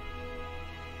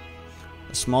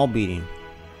 A small beating.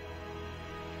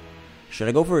 Should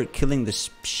I go for killing the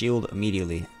shield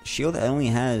immediately? Shield only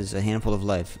has a handful of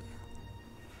life.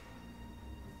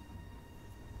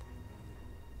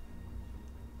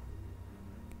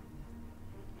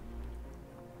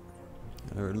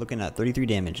 We're looking at 33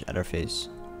 damage at our face.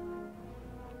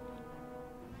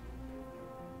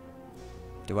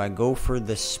 Do I go for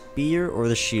the spear or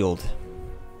the shield?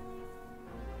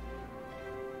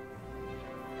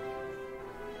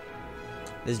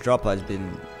 This drop has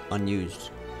been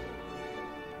unused.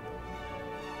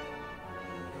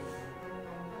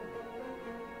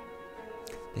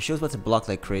 The shield's about to block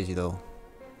like crazy though.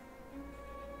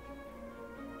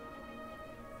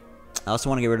 I also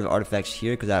want to get rid of artifacts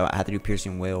here because I have to do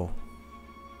Piercing Wail.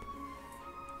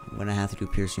 I'm gonna have to do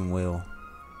Piercing Wail.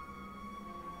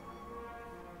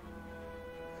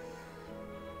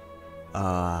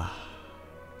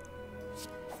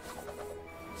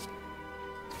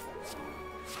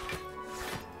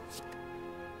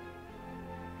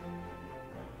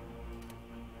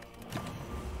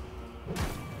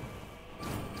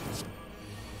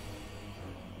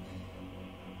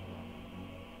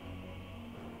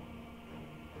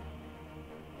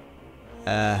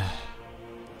 You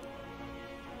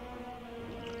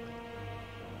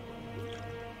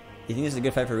think this is a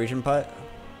good fight for Region Pot?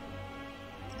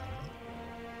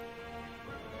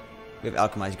 We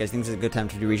have Alchemized. You guys think this is a good time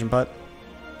to do Region Pot?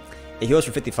 It heals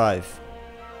for 55.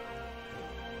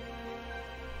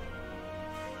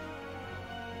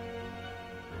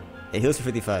 It heals for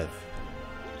 55.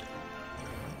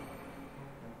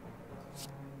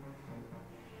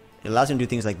 It allows him to do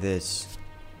things like this.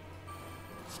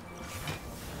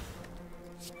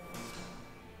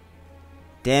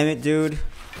 Damn it, dude.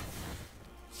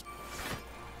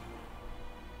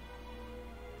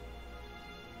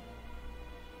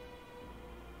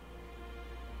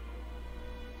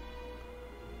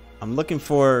 I'm looking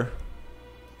for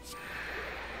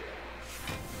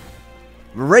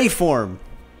Ray form,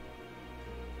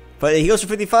 but it heals for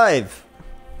 55.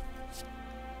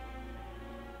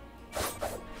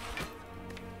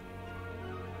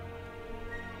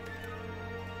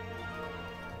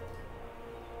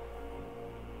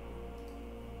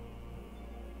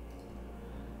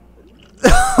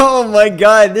 Oh my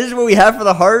god, this is what we have for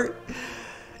the heart?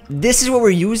 This is what we're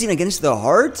using against the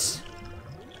hearts?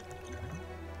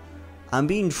 I'm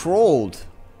being trolled.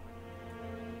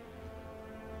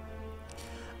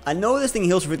 I know this thing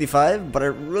heals for 55, but I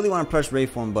really want to press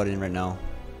Rayform button right now.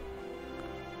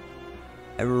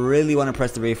 I really want to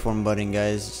press the Rayform button,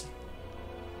 guys.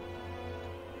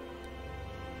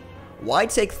 Why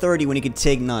take 30 when you could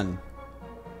take none?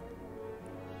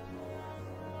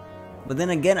 But then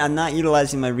again, I'm not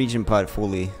utilizing my region pod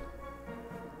fully.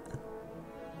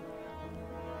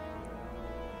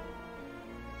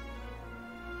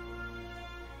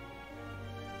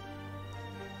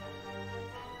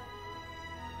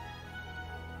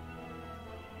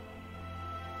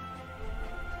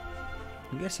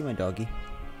 You guys see my doggy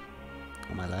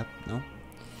on my lap? No?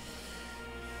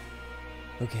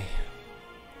 Okay.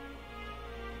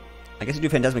 I guess I do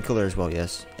Phantasmal Killer as well,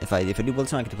 yes. If I do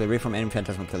Blitzon, I can play Rayform and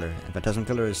Phantasmal Killer. And Phantasmal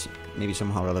Killer is maybe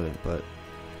somehow relevant, but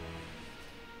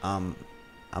I'm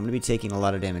gonna be taking a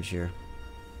lot of damage here.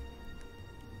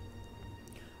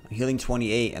 I'm healing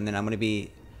 28, and then I'm gonna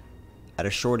be at a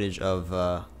shortage of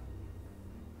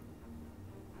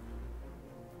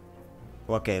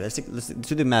okay, let's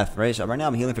do the math, right? So right now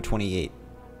I'm healing for 28,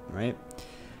 right?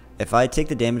 If I take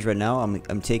the damage right now,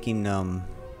 I'm taking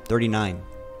 39.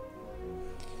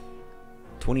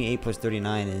 28 plus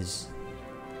 39 is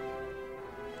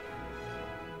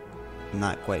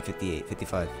not quite 58,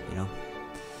 55, you know?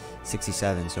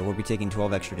 67, so we'll be taking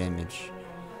 12 extra damage.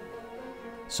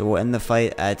 So we'll end the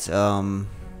fight at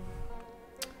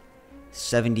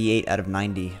 78 out of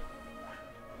 90.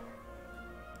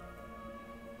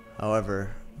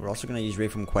 However, we're also going to use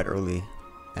Rayform quite early,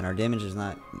 and our damage is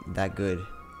not that good.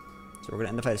 So we're going to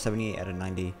end the fight at 78 out of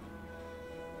 90.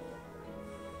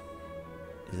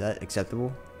 Is that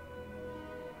acceptable?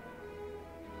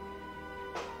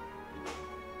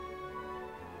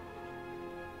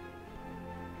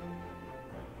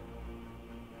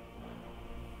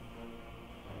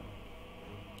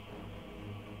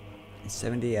 Is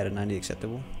 70 out of 90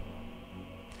 acceptable?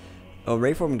 Oh,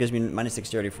 Rayform gives me minus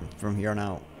dexterity from here on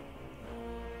out.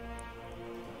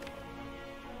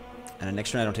 And the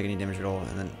next turn I don't take any damage at all,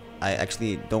 and then I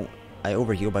actually don't. I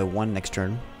overheal by 1 next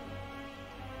turn.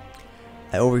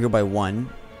 I overheal by 1,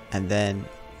 and then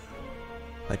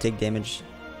if I take damage,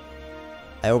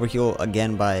 I overheal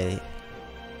again by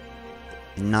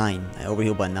 9. I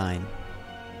overheal by 9.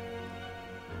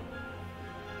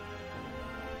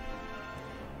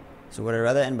 So would I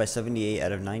rather end by 78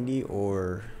 out of 90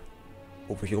 or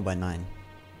overheal by 9?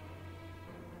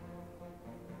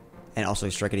 And also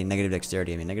strike at a negative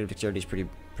dexterity. I mean, negative dexterity is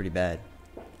pretty bad.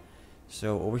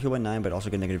 So overheal by 9, but also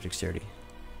get negative dexterity.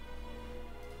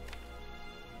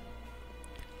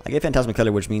 I get Phantasmal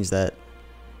Killer, which means that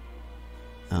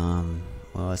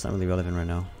well, that's not really relevant right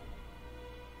now.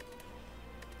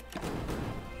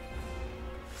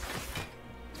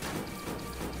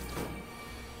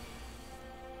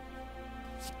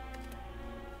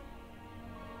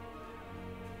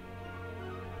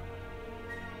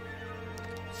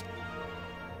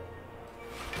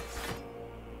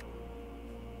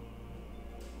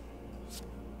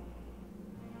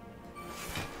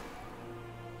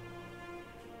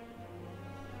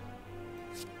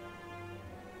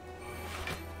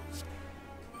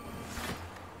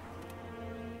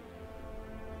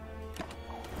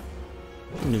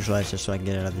 Neutralize just so I can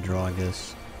get it out of the draw, I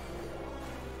guess.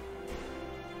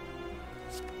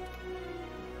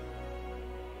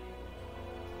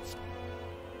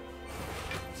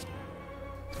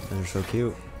 They're so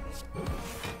cute.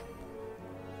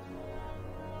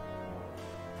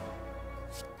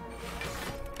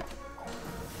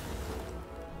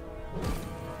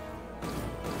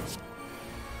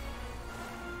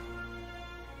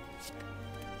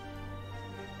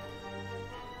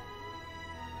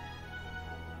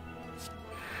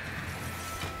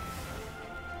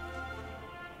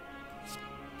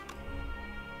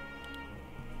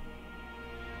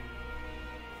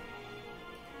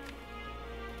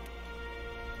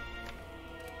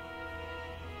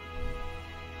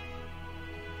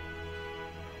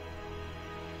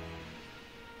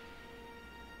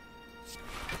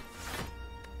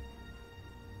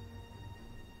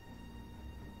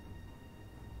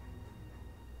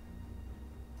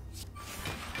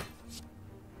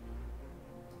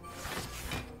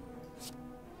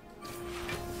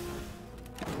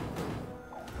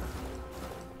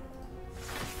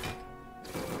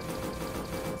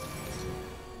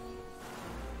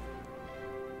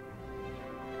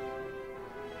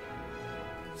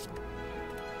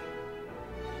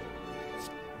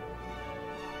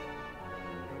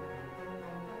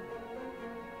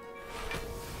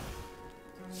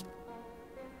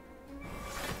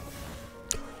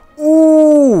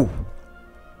 Ooh!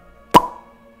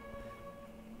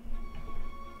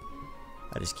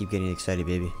 I just keep getting excited,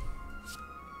 baby.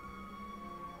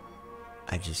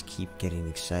 I just keep getting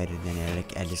excited, and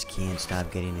I just can't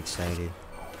stop getting excited.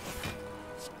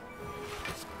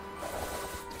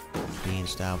 Can't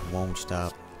stop, won't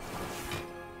stop.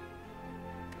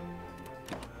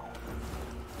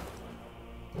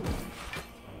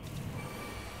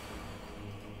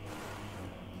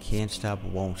 Can't stop,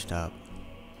 won't stop.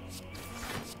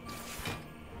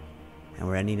 And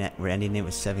we're ending it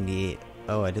with 78.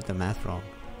 Oh, I did the math wrong.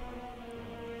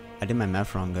 I did my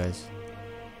math wrong, guys.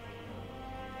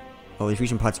 Oh, this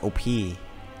reaching pot's OP. This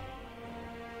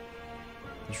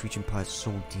reaching pot's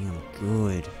so damn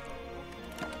good.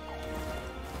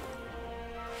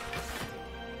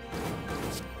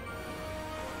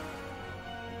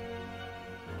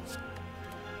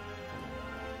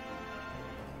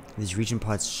 This reaching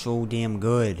pot's so damn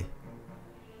good.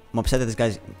 I'm upset that this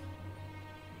guy's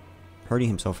hurting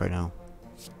himself right now.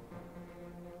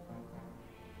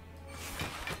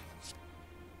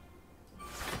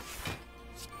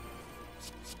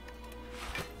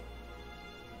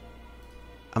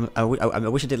 I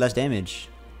wish I did less damage.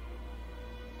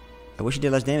 I wish I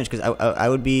did less damage because I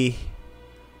would be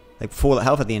like full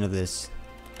health at the end of this.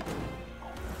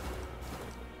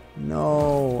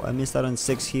 No, I missed out on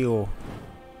 6 heal.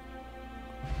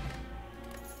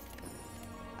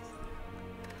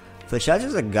 Flashage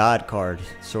is a god card,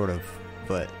 sort of,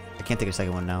 but I can't take a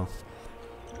second one now.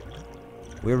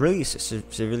 We're really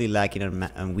severely lacking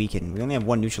on weaken. We only have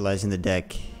 1 neutralized in the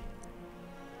deck.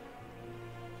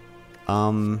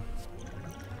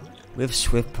 We have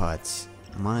Swift Pots.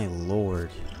 My lord.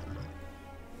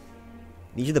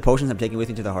 These are the potions I'm taking with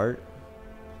me to the heart.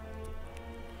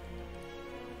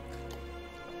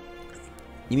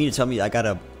 You mean to tell me I got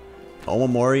a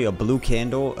Omamori, a blue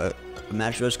candle, a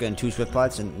Matryoshka, and 2 Swift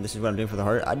Pots, and this is what I'm doing for the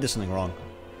heart? I did something wrong.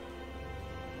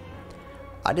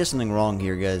 I did something wrong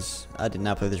here, guys. I did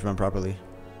not play this run properly.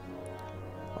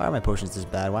 Why are my potions this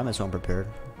bad? Why am I so unprepared?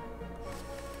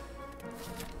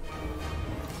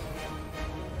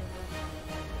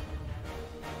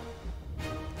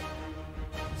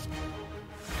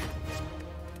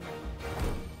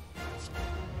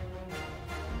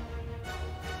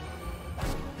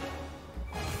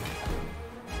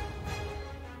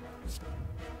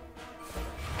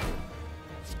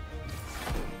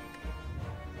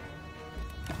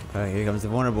 Alright, here comes the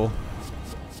vulnerable.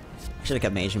 I should have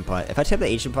kept my ancient pot. If I kept the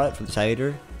ancient pot from the time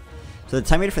meter, so the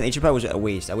time meter from the ancient pot was a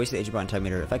waste. I wasted the ancient pot and time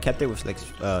meter. If I kept it with like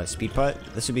speed pot,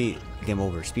 this would be game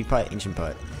over. Speed pot, ancient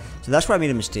pot. So that's where I made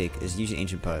a mistake, is using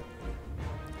ancient pot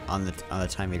on the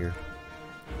time meter.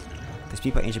 The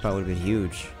speed pot, ancient pot would have been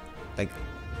huge, like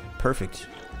perfect.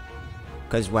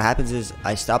 Because what happens is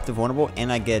I stop the vulnerable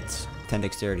and I get 10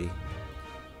 dexterity.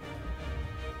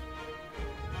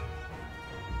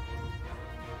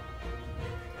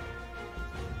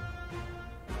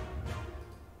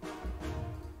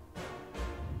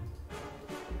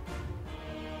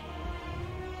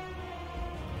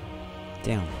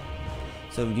 Damn.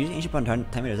 So using ancient pot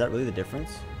and time meter, is that really the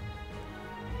difference?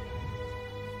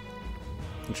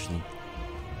 Interesting.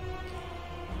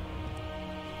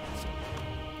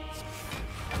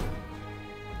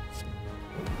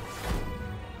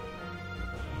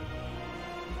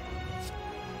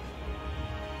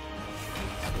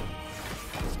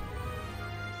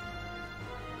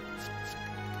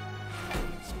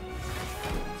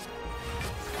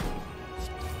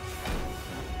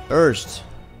 Burst.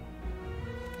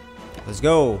 Let's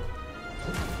go.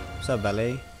 What's up,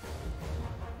 ballet?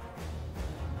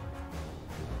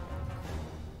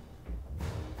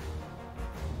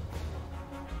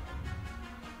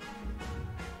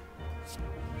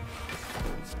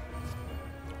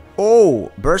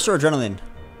 Oh, burst or adrenaline?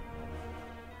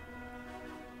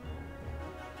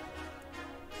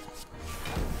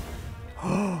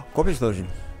 Corpse explosion.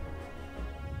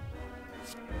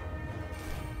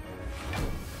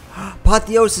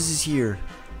 Apotheosis is here.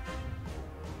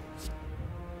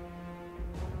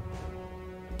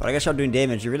 But I gotta start doing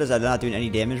damage. You realize I'm not doing any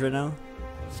damage right now?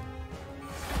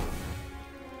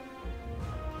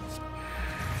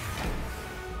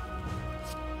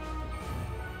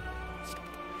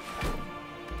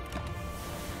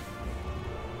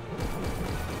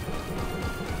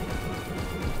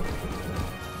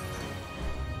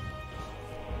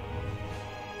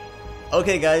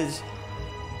 Okay, guys.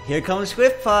 Here comes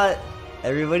Swift Pot.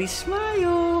 Everybody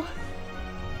smile.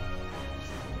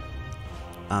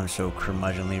 I'm so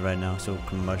curmudgeonly right now. So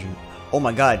curmudgeon. Oh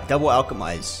my god. Double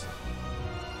alchemize.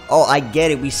 Oh, I get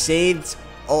it. We saved.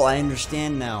 Oh, I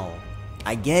understand now.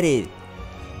 I get it.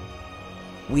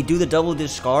 We do the double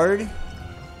discard.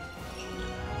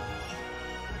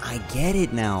 I get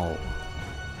it now.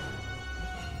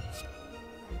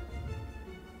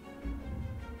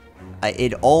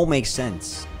 It all makes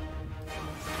sense.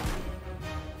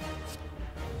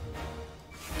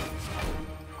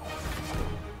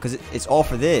 Because it's all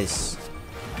for this.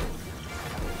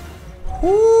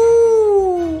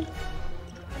 Whoo!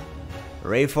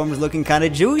 Rayform is looking kind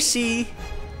of juicy.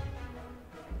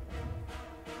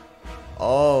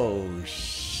 Oh,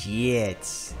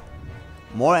 shit.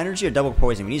 More energy or double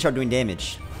poison? We need to start doing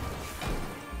damage.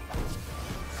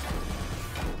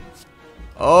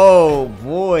 Oh,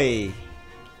 boy.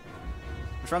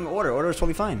 What's wrong with order? Order is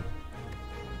totally fine.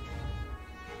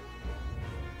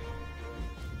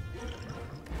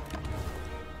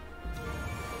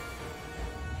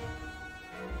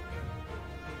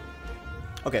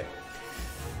 Okay.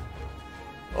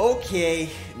 Okay,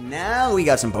 now we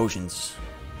got some potions.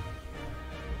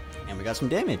 And we got some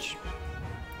damage.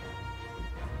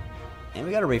 And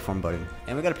we got a Rayform button.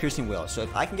 And we got a Piercing Whale. So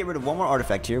if I can get rid of one more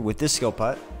artifact here with this skill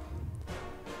pot.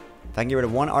 If I can get rid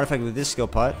of one artifact with this skill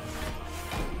pot.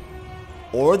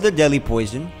 Or the Deadly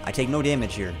Poison. I take no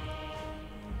damage here.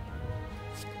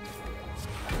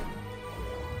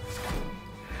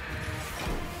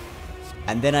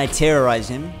 And then I terrorize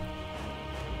him.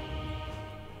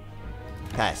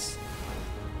 Pass.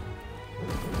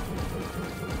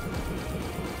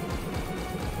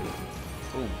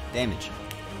 Ooh, damage.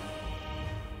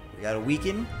 We got a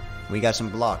weaken. We got some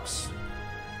blocks.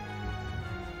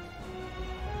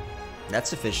 That's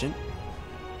sufficient.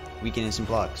 Weaken and some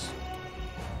blocks.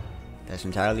 That's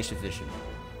entirely sufficient.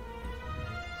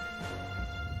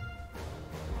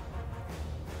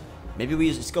 Maybe we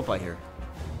use a skill pot here.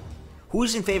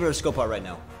 Who's in favor of skill pot right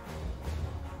now?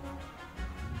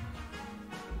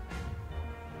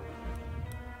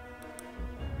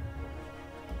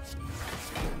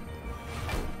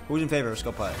 Who's in favor of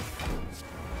skill pot?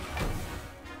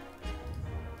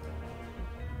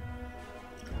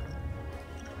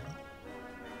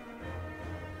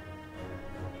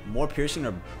 More piercing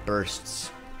or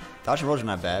bursts? Dodge and rolls are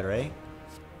not bad, right?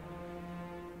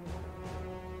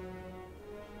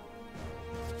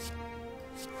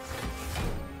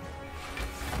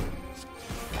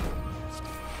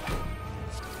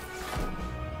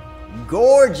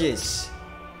 Gorgeous!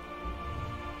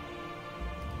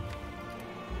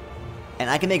 And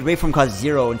I can make Rayform cost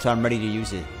 0 until I'm ready to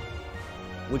use it.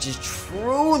 Which is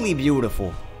truly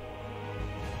beautiful.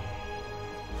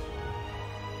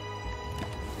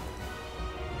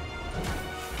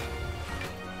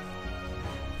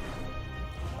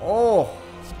 Oh!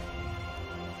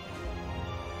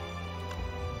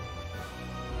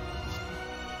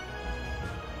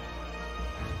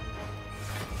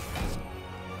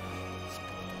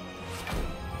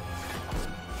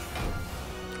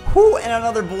 Whoo! And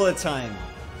another bullet time.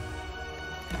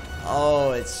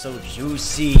 Oh, it's so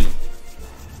juicy.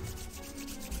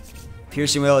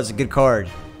 Piercing Whale is a good card.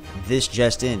 This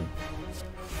just in.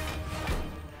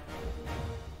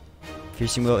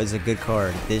 Piercing Whale is a good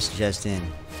card. This just in.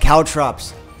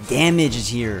 Caltrops. Damage is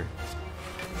here.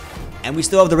 And we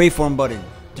still have the Rayform button.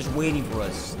 Just waiting for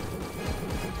us.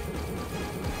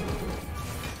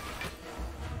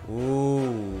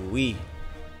 Ooh, wee.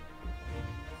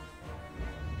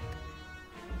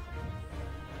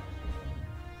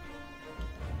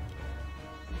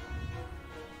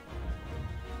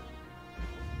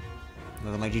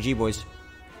 Looking like GG, boys.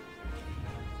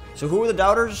 So who are the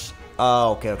doubters?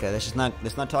 Oh, okay. Let's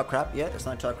not talk crap yet. Let's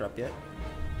not talk crap yet.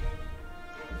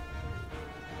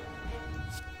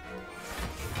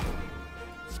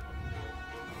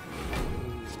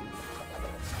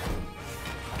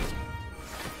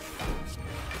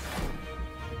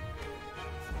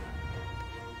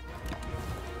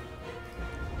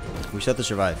 We still have to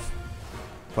survive.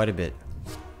 Quite a bit.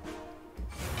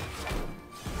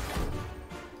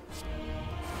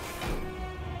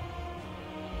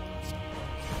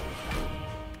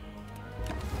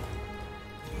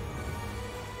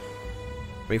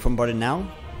 Rayform button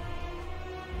now.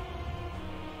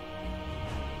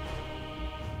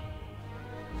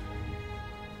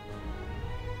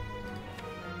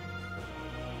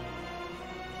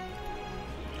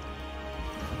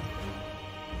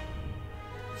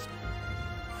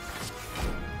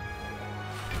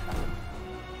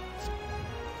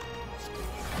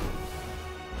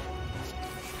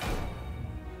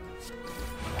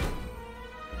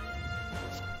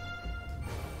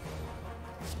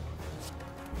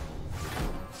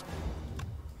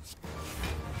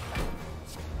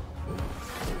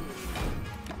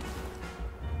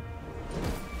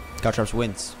 Caltrops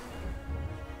wins.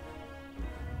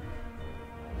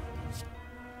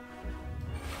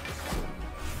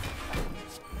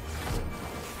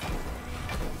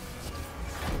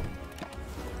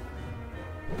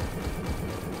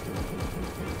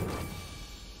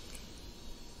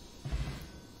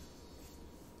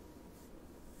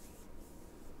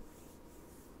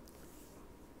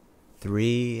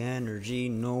 Three energy,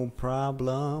 no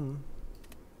problem.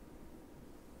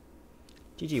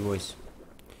 GG, boys.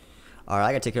 Alright,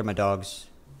 I gotta take care of my dogs.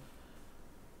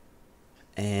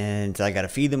 And I gotta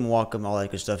feed them, walk them, all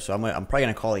that good stuff. So I'm probably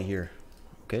gonna call it here.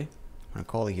 Okay? I'm gonna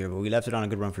call it here. But we left it on a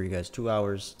good run for you guys. 2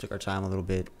 hours. Took our time a little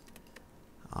bit.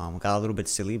 Got a little bit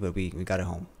silly, but we got it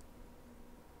home.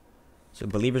 So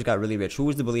believers got really rich. Who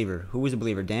was the believer? Who was the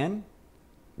believer? Dan?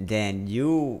 Dan,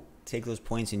 you take those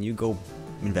points and you go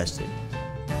invest it.